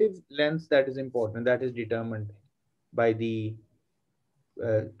relative length that is important. That is determined by the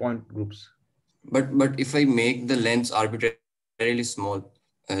point groups. But if I make the lengths arbitrarily small,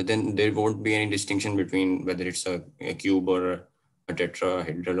 then there won't be any distinction between whether it's a cube or a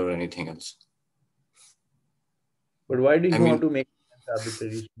tetrahedral or anything else. But why do I you want mean, to make it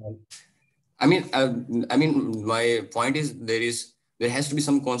arbitrarily small? I mean, I mean, my point is there has to be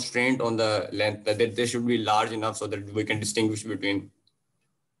some constraint on the length that they should be large enough so that we can distinguish between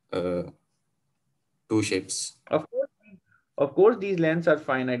uh, two shapes. Of course, these lengths are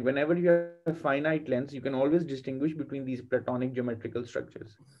finite. Whenever you have finite lengths, you can always distinguish between these platonic geometrical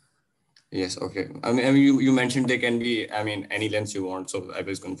structures. Yes, okay. I mean, you mentioned they can be, I mean, any lengths you want, so I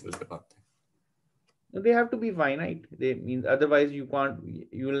was confused about that. They have to be finite. They mean otherwise you can't.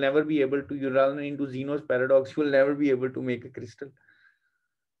 You will never be able to. You run into Zeno's paradox. You will never be able to make a crystal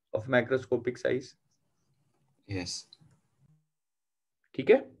of macroscopic size. Yes.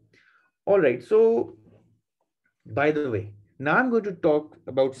 Okay. All right. So, by the way, now I'm going to talk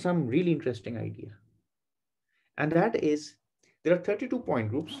about some really interesting idea, and that is there are 32 point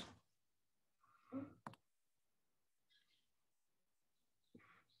groups.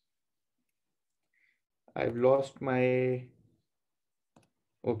 I've lost my.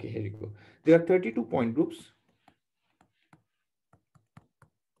 Okay, here you go. There are 32 point groups.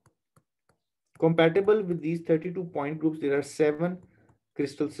 Compatible with these 32 point groups, there are 7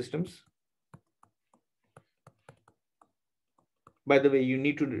 crystal systems. By the way, you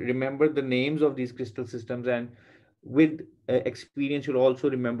need to remember the names of these crystal systems, and with experience, you'll also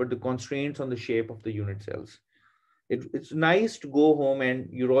remember the constraints on the shape of the unit cells. It's nice to go home, and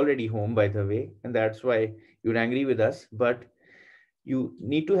you're already home, by the way, and that's why you're angry with us. But you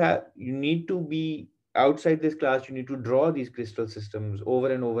need to be outside this class. You need to draw these crystal systems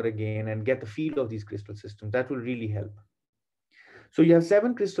over and over again and get the feel of these crystal systems. That will really help. So you have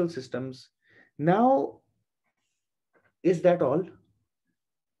 7 crystal systems. Now, is that all?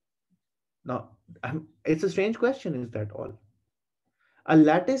 Now, it's a strange question. Is that all? A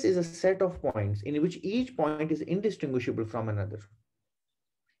lattice is a set of points in which each point is indistinguishable from another.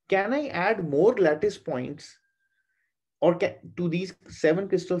 Can I add more lattice points to these 7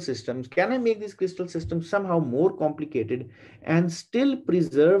 crystal systems? Can I make these crystal systems somehow more complicated and still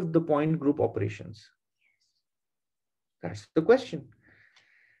preserve the point group operations? That's the question.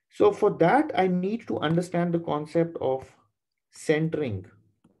 So for that, I need to understand the concept of centering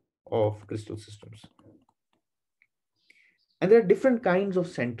of crystal systems. And there are different kinds of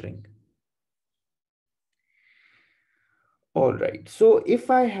centering. All right.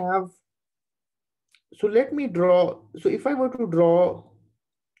 Let me draw. So if I were to draw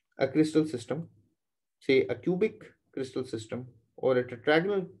a crystal system, say a cubic crystal system or a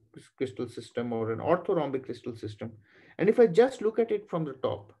tetragonal crystal system or an orthorhombic crystal system, and if I just look at it from the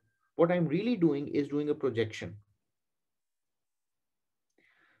top, what I'm really doing is doing a projection.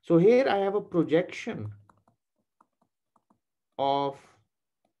 So here I have a projection of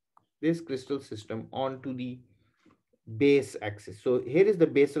this crystal system onto the base axis. So here is the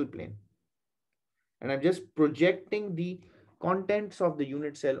basal plane, and I'm just projecting the contents of the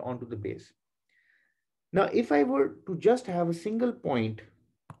unit cell onto the base. Now, if I were to just have a single point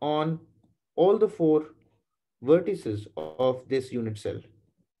on all the 4 vertices of this unit cell,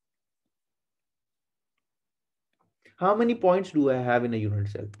 how many points do I have in a unit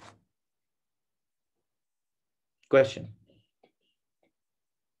cell? Question.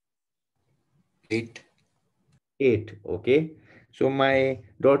 8. 8. Okay. So my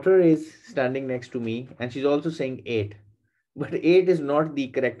daughter is standing next to me and she's also saying 8. But 8 is not the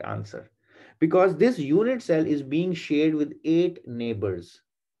correct answer because this unit cell is being shared with 8 neighbors.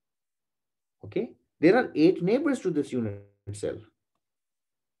 Okay? There are 8 neighbors to this unit cell.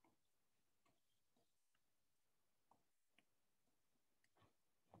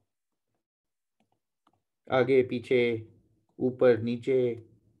 आगे पीछे ऊपर नीचे,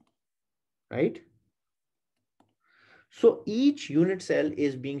 right? So each unit cell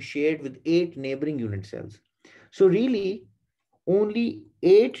is being shared with 8 neighboring unit cells. So really only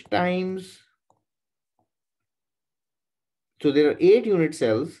 8 times, so there are 8 unit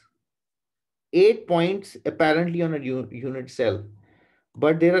cells, 8 points apparently on a unit cell,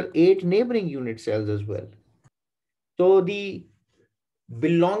 but there are 8 neighboring unit cells as well. So the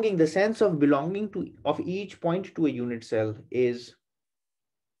belonging, the sense of belonging to of each point to a unit cell is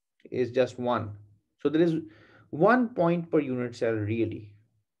just one. So there is 1 point per unit cell really.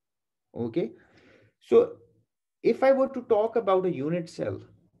 Okay. So if I were to talk about a unit cell,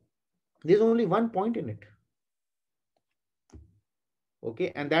 there's only 1 point in it.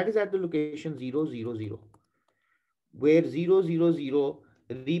 Okay, and that is at the location 0, 0, 0, where 0, 0, 0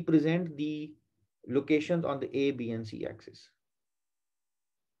 represent the locations on the A, B, and C axis.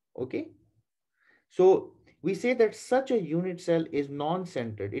 Okay, so we say that such a unit cell is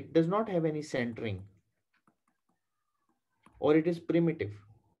non-centered. It does not have any centering, or it is primitive.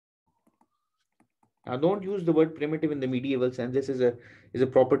 Now, don't use the word primitive in the medieval sense. This is a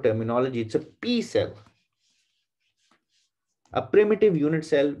proper terminology. It's a P cell, a primitive unit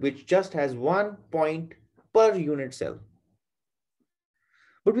cell which just has 1 point per unit cell.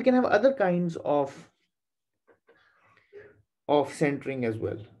 But we can have other kinds of centering as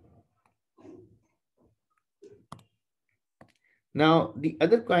well. Now, the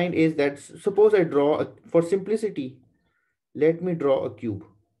other kind is that suppose I draw, for simplicity, let me draw a cube,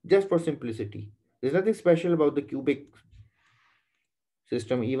 just for simplicity. There's nothing special about the cubic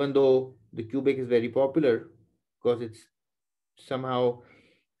system, even though the cubic is very popular because it's somehow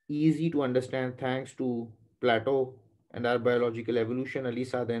easy to understand thanks to Plato and our biological evolution.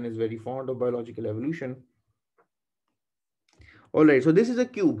 Alisa then is very fond of biological evolution. All right, so this is a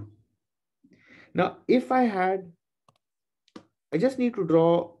cube. Now, if I just need to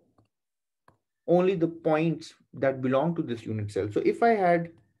draw only the points that belong to this unit cell. So if I had,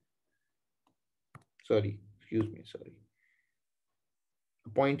 sorry, a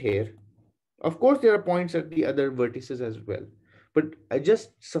point here. Of course, there are points at the other vertices as well, but I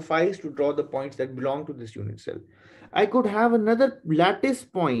just suffice to draw the points that belong to this unit cell. I could have another lattice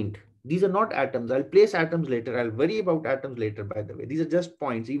point. These are not atoms. I'll place atoms later. I'll worry about atoms later, by the way. These are just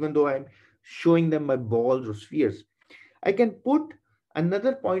points, even though I'm showing them by balls or spheres. I can put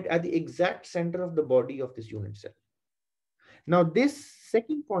another point at the exact center of the body of this unit cell. Now, this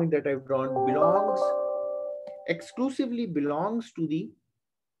second point that I've drawn exclusively belongs to the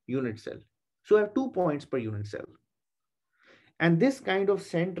unit cell. So I have 2 points per unit cell. And this kind of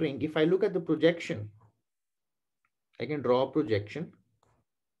centering, if I look at the projection, I can draw a projection.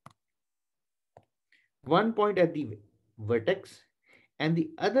 1 point at the vertex and the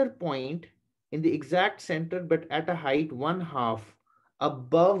other point in the exact center, but at a height 1/2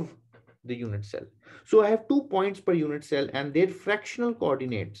 above the unit cell. So I have 2 points per unit cell and their fractional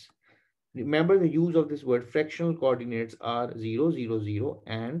coordinates. Remember the use of this word, fractional coordinates are 0, 0, 0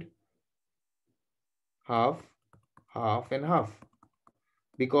 and half, half and half,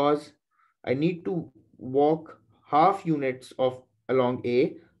 because I need to walk half units of along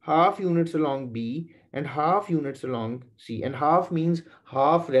A, half units along B, and half units along C. And half means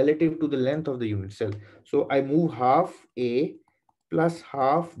half relative to the length of the unit cell. So I move half A plus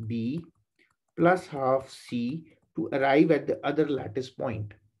half B plus half C to arrive at the other lattice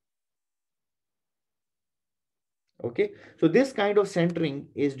point. Okay, so this kind of centering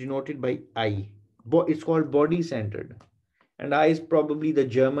is denoted by I. It's called body centered. And I is probably the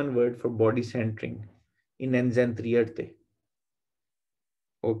German word for body centering, in Enzentrierte.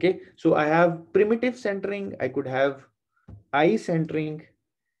 Okay, so I have primitive centering, I could have I centering.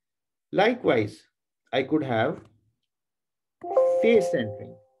 Likewise, I could have face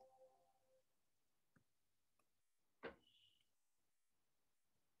centering.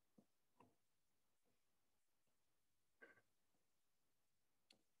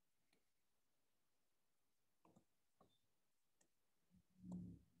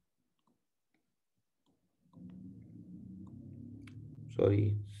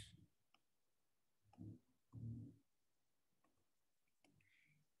 Sorry.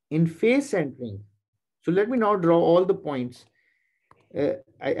 In face centering, so let me now draw all the points.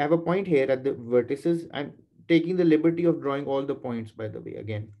 I have a point here at the vertices. I'm taking the liberty of drawing all the points, by the way,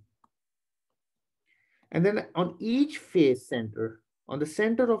 again. And then on each face center, on the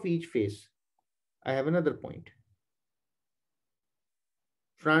center of each face, I have another point.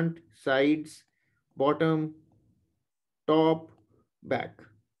 Front, sides, bottom, top, back.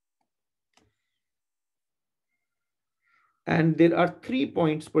 And there are 3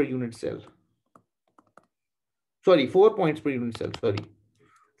 points per unit cell. Sorry, 4 points per unit cell. Sorry,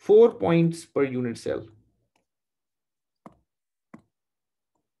 4 points per unit cell.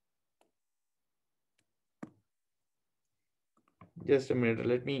 Just a minute.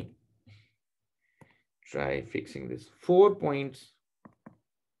 Let me try fixing this. 4 points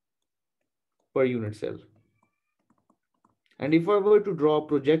per unit cell. And if I were to draw a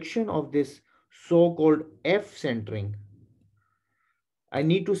projection of this so-called F centering, I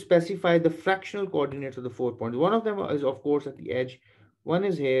need to specify the fractional coordinates of the 4 points. One of them is, of course, at the edge. One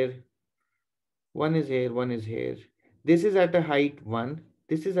is here, one is here, one is here. This is at a height 1,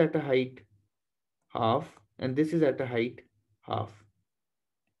 this is at a height half, and this is at a height half.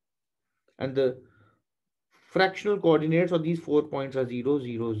 And the fractional coordinates of these 4 points are 0,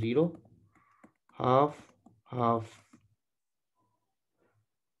 0, 0, half, half,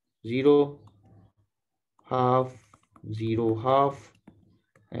 0, half, 0, half,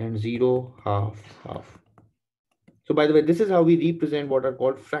 and 0, half, half. So by the way, this is how we represent what are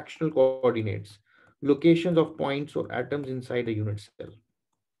called fractional coordinates, locations of points or atoms inside a unit cell.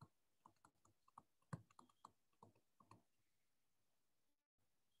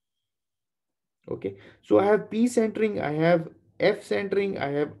 Okay, so I have P centering, I have F centering,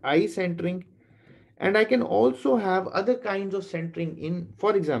 I have I centering, and I can also have other kinds of centering in,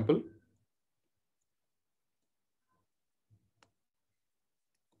 for example,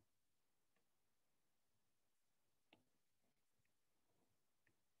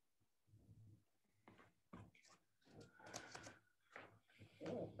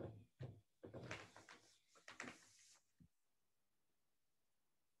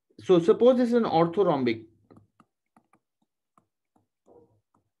 so suppose this is an orthorhombic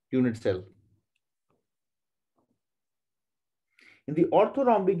unit cell. In the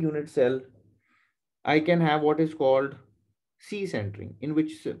orthorhombic unit cell, I can have what is called C centering, in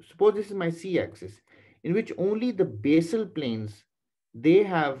which, suppose this is my C axis, in which only the basal planes, they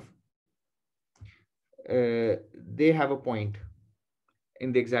have a point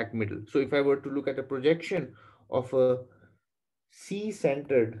in the exact middle. So if I were to look at a projection of a C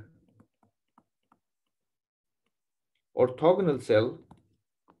centered orthogonal cell,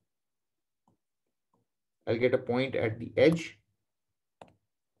 I'll get a point at the edge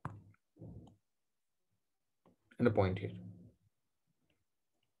and a point here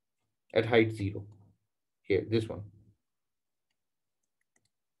at height 0. Here, this one.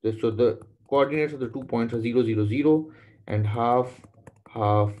 So the coordinates of the 2 points are 0, 0, 0 and half,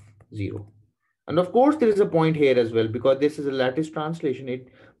 half, 0. And of course, there is a point here as well, because this is a lattice translation.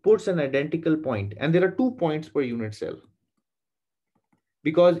 It puts an identical point, and there are 2 points per unit cell.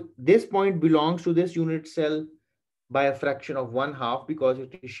 Because this point belongs to this unit cell by a fraction of 1/2, because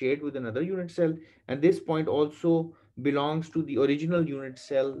it is shared with another unit cell, and this point also belongs to the original unit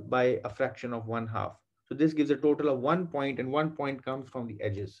cell by a fraction of 1/2. So this gives a total of 1 point, and 1 point comes from the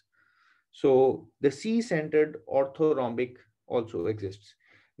edges. So the C-centered orthorhombic also exists.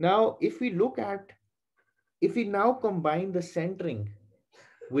 Now, if we now combine the centering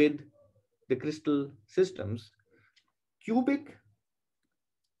with the crystal systems, cubic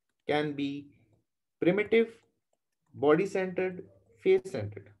can be primitive, body-centered,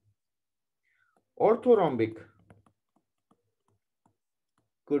 face-centered. Orthorhombic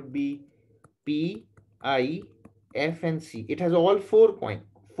could be P, I, F, and C. It has all four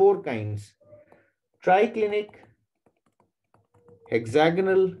kinds. Triclinic,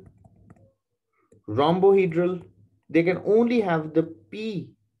 hexagonal, rhombohedral. They can only have the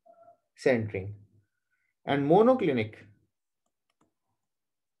P centering. And monoclinic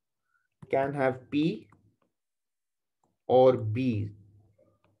can have P or B.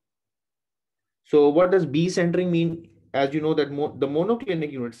 So what does B centering mean? As you know that the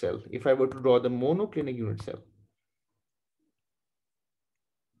monoclinic unit cell, if I were to draw the monoclinic unit cell,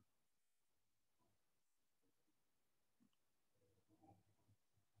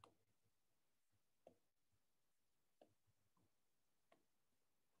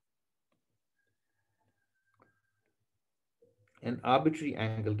 an arbitrary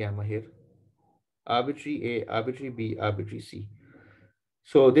angle gamma here, arbitrary A, arbitrary B, arbitrary C.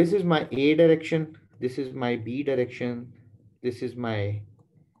 So this is my A direction, this is my B direction, this is my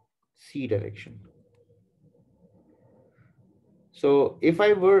C direction. So if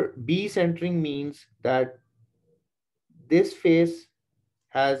I were B centering means that this face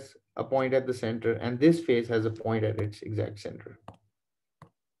has a point at the center, and this face has a point at its exact center.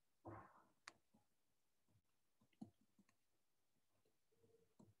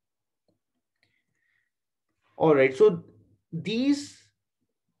 All right, so these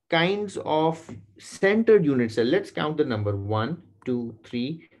kinds of centered unit cell, let's count the number 1, 2,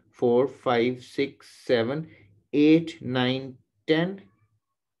 3, 4, 5, 6, 7, 8, 9, 10,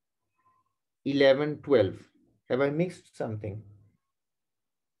 11, 12. Have I mixed something?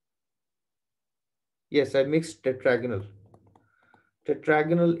 Yes, I mixed tetragonal.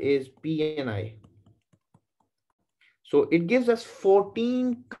 Tetragonal is P and I. So it gives us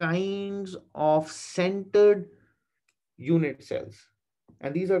 14 kinds of centered unit cells.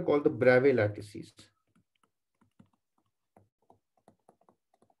 And these are called the Bravais lattices.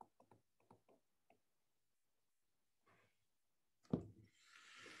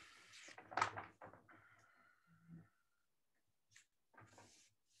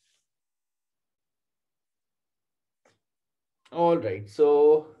 All right,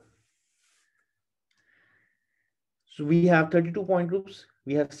 so we have 32 point groups,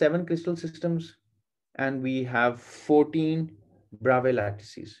 we have 7 crystal systems, and we have 14 Bravais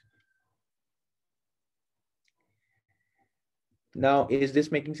lattices. Now, is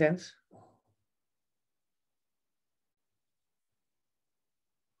this making sense?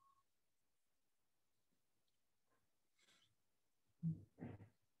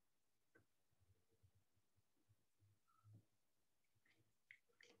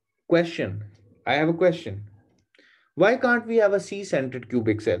 Question. I have a question. Why can't we have a C-centered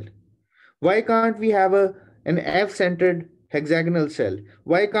cubic cell? Why can't we have an F-centered hexagonal cell?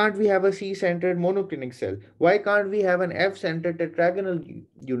 Why can't we have a C-centered monoclinic cell? Why can't we have an F-centered tetragonal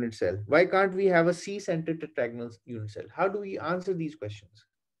unit cell? Why can't we have a C-centered tetragonal unit cell? How do we answer these questions?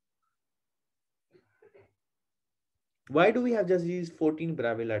 Why do we have just these 14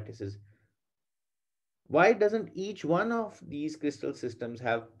 Bravais lattices? Why doesn't each one of these crystal systems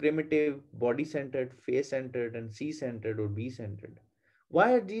have primitive, body-centered, face-centered, and C-centered or B-centered?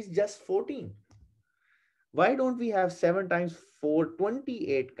 Why are these just 14? Why don't we have 7 times 4,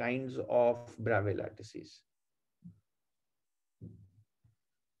 28 kinds of Bravais lattices?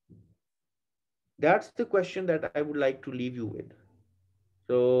 That's the question that I would like to leave you with.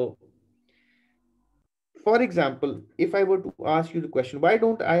 So, for example, if I were to ask you the question, why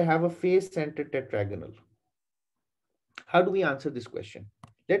don't I have a face-centered tetragonal? How do we answer this question?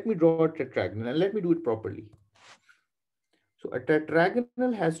 Let me draw a tetragonal and let me do it properly. So a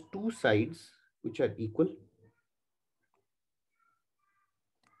tetragonal has 2 sides which are equal.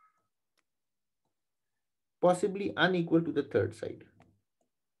 Possibly unequal to the third side.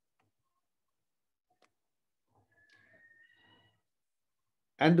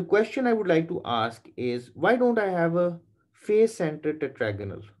 And the question I would like to ask is, why don't I have a face-centered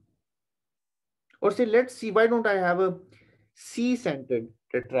tetragonal? Or say, let's see, why don't I have a C-centered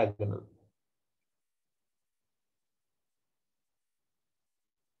tetragonal?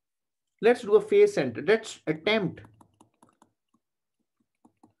 Let's do a face-centered. Let's attempt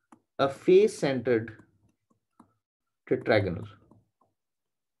a face-centered tetragonal.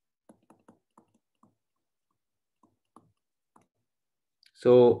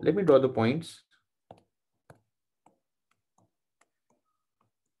 So let me draw the points.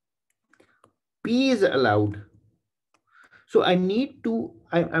 P is allowed. So I'm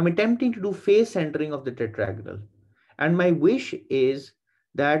attempting to do face centering of the tetragonal. And my wish is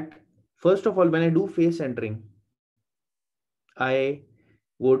that, first of all, when I do face centering, I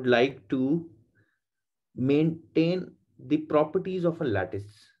would like to maintain the properties of a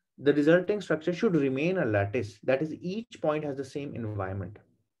lattice. The resulting structure should remain a lattice. That is, each point has the same environment.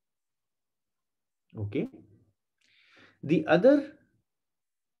 Okay. The other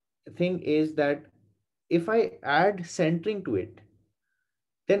thing is that if I add centering to it,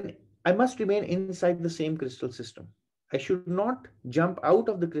 then I must remain inside the same crystal system. I should not jump out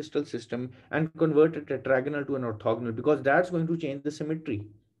of the crystal system and convert a tetragonal to an orthogonal, because that's going to change the symmetry.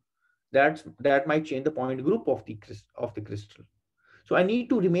 That might change the point group of the crystal. So I need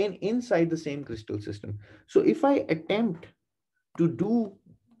to remain inside the same crystal system. So if I attempt to do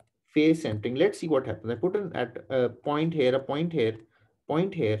phase centering, let's see what happens. I put a point here, a point here,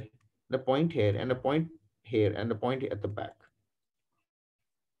 point here, the point here, and a point here, and a point at the back.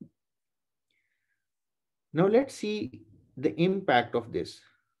 Now let's see the impact of this.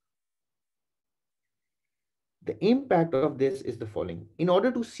 The impact of this is the following. In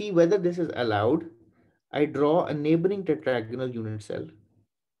order to see whether this is allowed, I draw a neighboring tetragonal unit cell.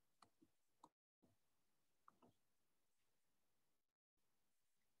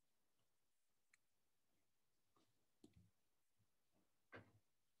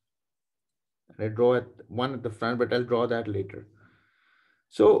 I draw one at the front, but I'll draw that later.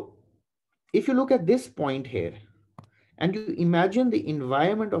 So if you look at this point here and you imagine the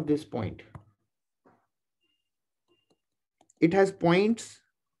environment of this point, it has points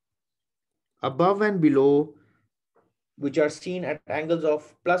above and below which are seen at angles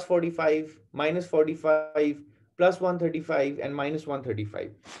of plus 45, minus 45, plus 135, and minus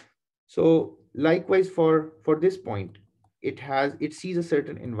 135. So likewise for this point, it sees a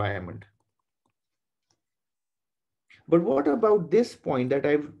certain environment. But what about this point that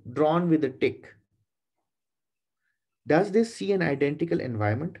I've drawn with a tick? Does this see an identical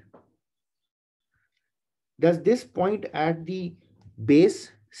environment? Does this point at the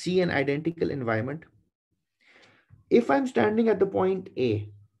base see an identical environment? If I'm standing at the point A,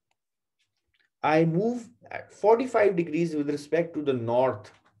 I move at 45 degrees with respect to the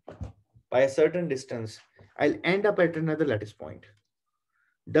north by a certain distance, I'll end up at another lattice point.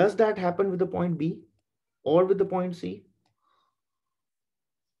 Does that happen with the point B or with the point C?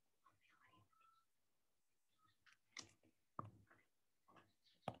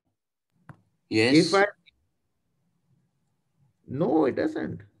 If Yes. I, no, it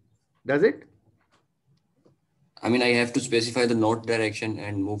doesn't. Does it? I mean, I have to specify the north direction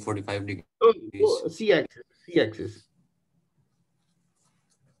and move 45 Oh, degrees. oh, C axis, C axis.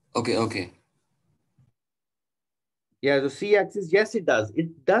 Okay, okay. Yeah, the C axis, yes, it does.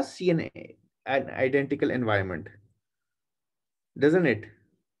 It does see an identical environment, doesn't it?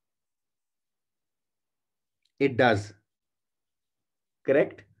 It does,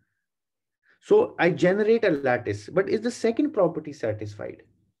 correct? So I generate a lattice, but is the second property satisfied?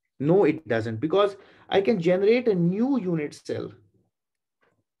 No, it doesn't, because I can generate a new unit cell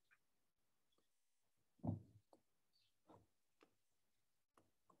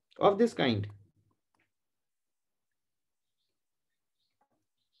of this kind.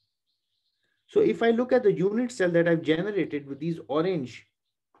 So if I look at the unit cell that I've generated with these orange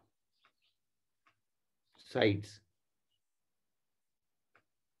sides,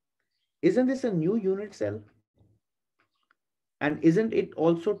 isn't this a new unit cell? And isn't it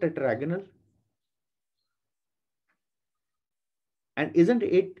also tetragonal? And isn't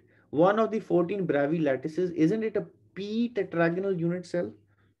it one of the 14 Bravais lattices? Isn't it a p tetragonal unit cell?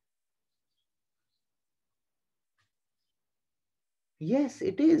 Yes,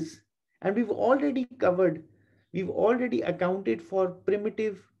 it is. And we've already accounted for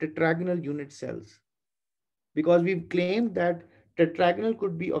primitive tetragonal unit cells, because we've claimed that tetragonal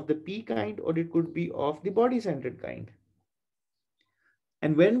could be of the p kind or it could be of the body-centered kind.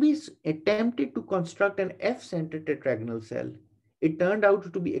 And when we attempted to construct an F-centered tetragonal cell, it turned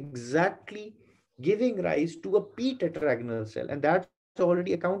out to be exactly giving rise to a P tetragonal cell. And that's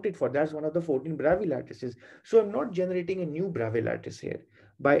already accounted for. That's one of the 14 Bravais lattices. So I'm not generating a new Bravais lattice here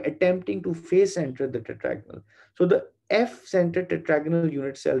by attempting to face center the tetragonal. So the F-centered tetragonal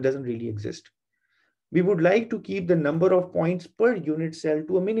unit cell doesn't really exist. We would like to keep the number of points per unit cell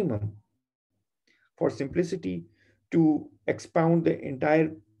to a minimum for simplicity, to expound the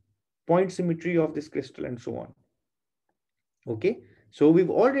entire point symmetry of this crystal and so on. Okay, so we've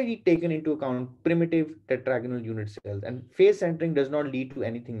already taken into account primitive tetragonal unit cells, and phase centering does not lead to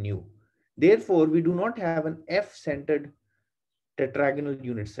anything new. Therefore, we do not have an F-centered tetragonal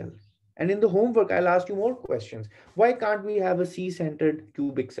unit cell. And in the homework, I'll ask you more questions. Why can't we have a C-centered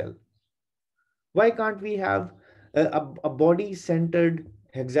cubic cell? Why can't we have a body-centered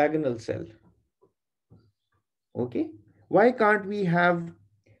hexagonal cell? Okay, why can't we have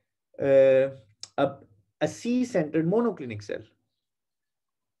uh, a, a C-centered monoclinic cell?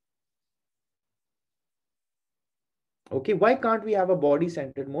 Okay, why can't we have a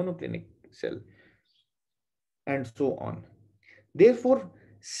body-centered monoclinic cell? And so on. Therefore,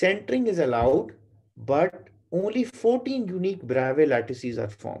 centering is allowed, but only 14 unique Bravais lattices are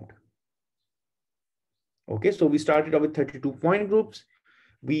formed. Okay, so we started off with 32 point groups.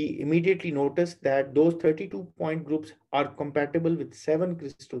 We immediately noticed that those 32 point groups are compatible with 7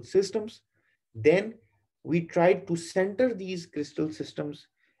 crystal systems. Then we tried to center these crystal systems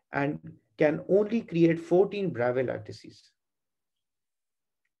and can only create 14 Bravais lattices.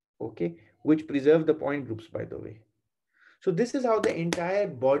 Okay, which preserve the point groups, by the way. So this is how the entire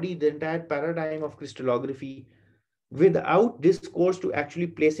body, the entire paradigm of crystallography, without discourse to actually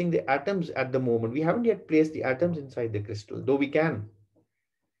placing the atoms at the moment. We haven't yet placed the atoms inside the crystal, though we can.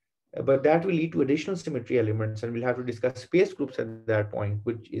 But that will lead to additional symmetry elements, and we'll have to discuss space groups at that point,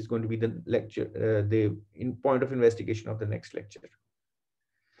 which is going to be the lecture, the point of investigation of the next lecture.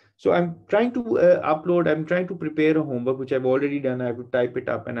 So I'm trying to prepare a homework, which I've already done. I have to type it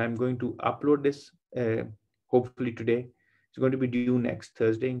up and I'm going to upload this hopefully today. It's going to be due next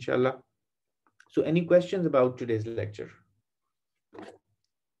Thursday, inshallah. So any questions about today's lecture?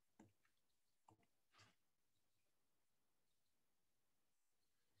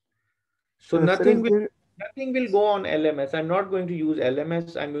 So Sir, is there nothing will go on LMS. I'm not going to use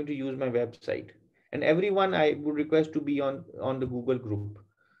LMS. I'm going to use my website. And everyone I would request to be on the Google group.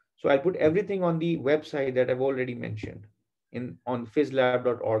 So I'll put everything on the website that I've already mentioned in on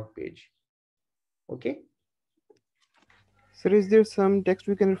physlab.org page. Okay? Sir, is there some text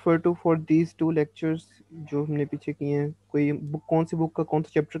we can refer to for these two lectures जो हमने पीछे किए हैं? कोई book, कौन सी book का कौन सा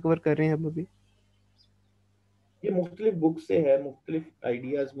चैप्टर कवर कर रहे हैं हम अभी? ये मुख्तलिफ बुक से है, मुख्तलिफ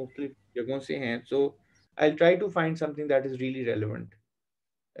आइडियाज मुख्तलिफ जगहों से हैं. So I'll try to find something that is really relevant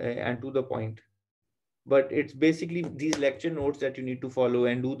and to the point. But it's basically these lecture notes that you need to follow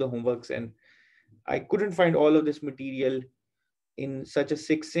and do the homeworks. And I couldn't find all of this material in such a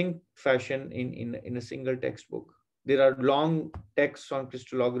succinct fashion in a single textbook. There are long texts on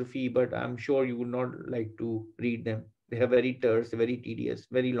crystallography, but I'm sure you would not like to read them. They are very terse, very tedious,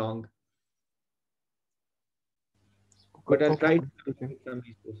 very long. But I'll Okay, try sir, to ठीक है. find some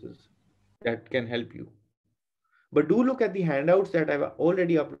resources that can help you. But do look at the handouts that I've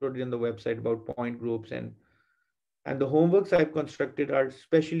already uploaded on the website about point groups, and the homeworks I've constructed are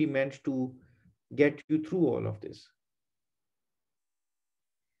specially meant to get you through all of this.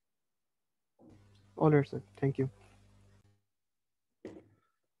 All right, sir. Thank you.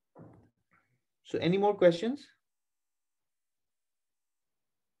 So any more questions?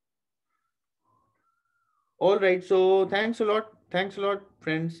 All right. So thanks a lot. Thanks a lot,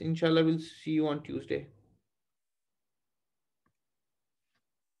 friends. Inshallah, we'll see you on Tuesday.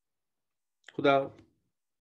 Khuda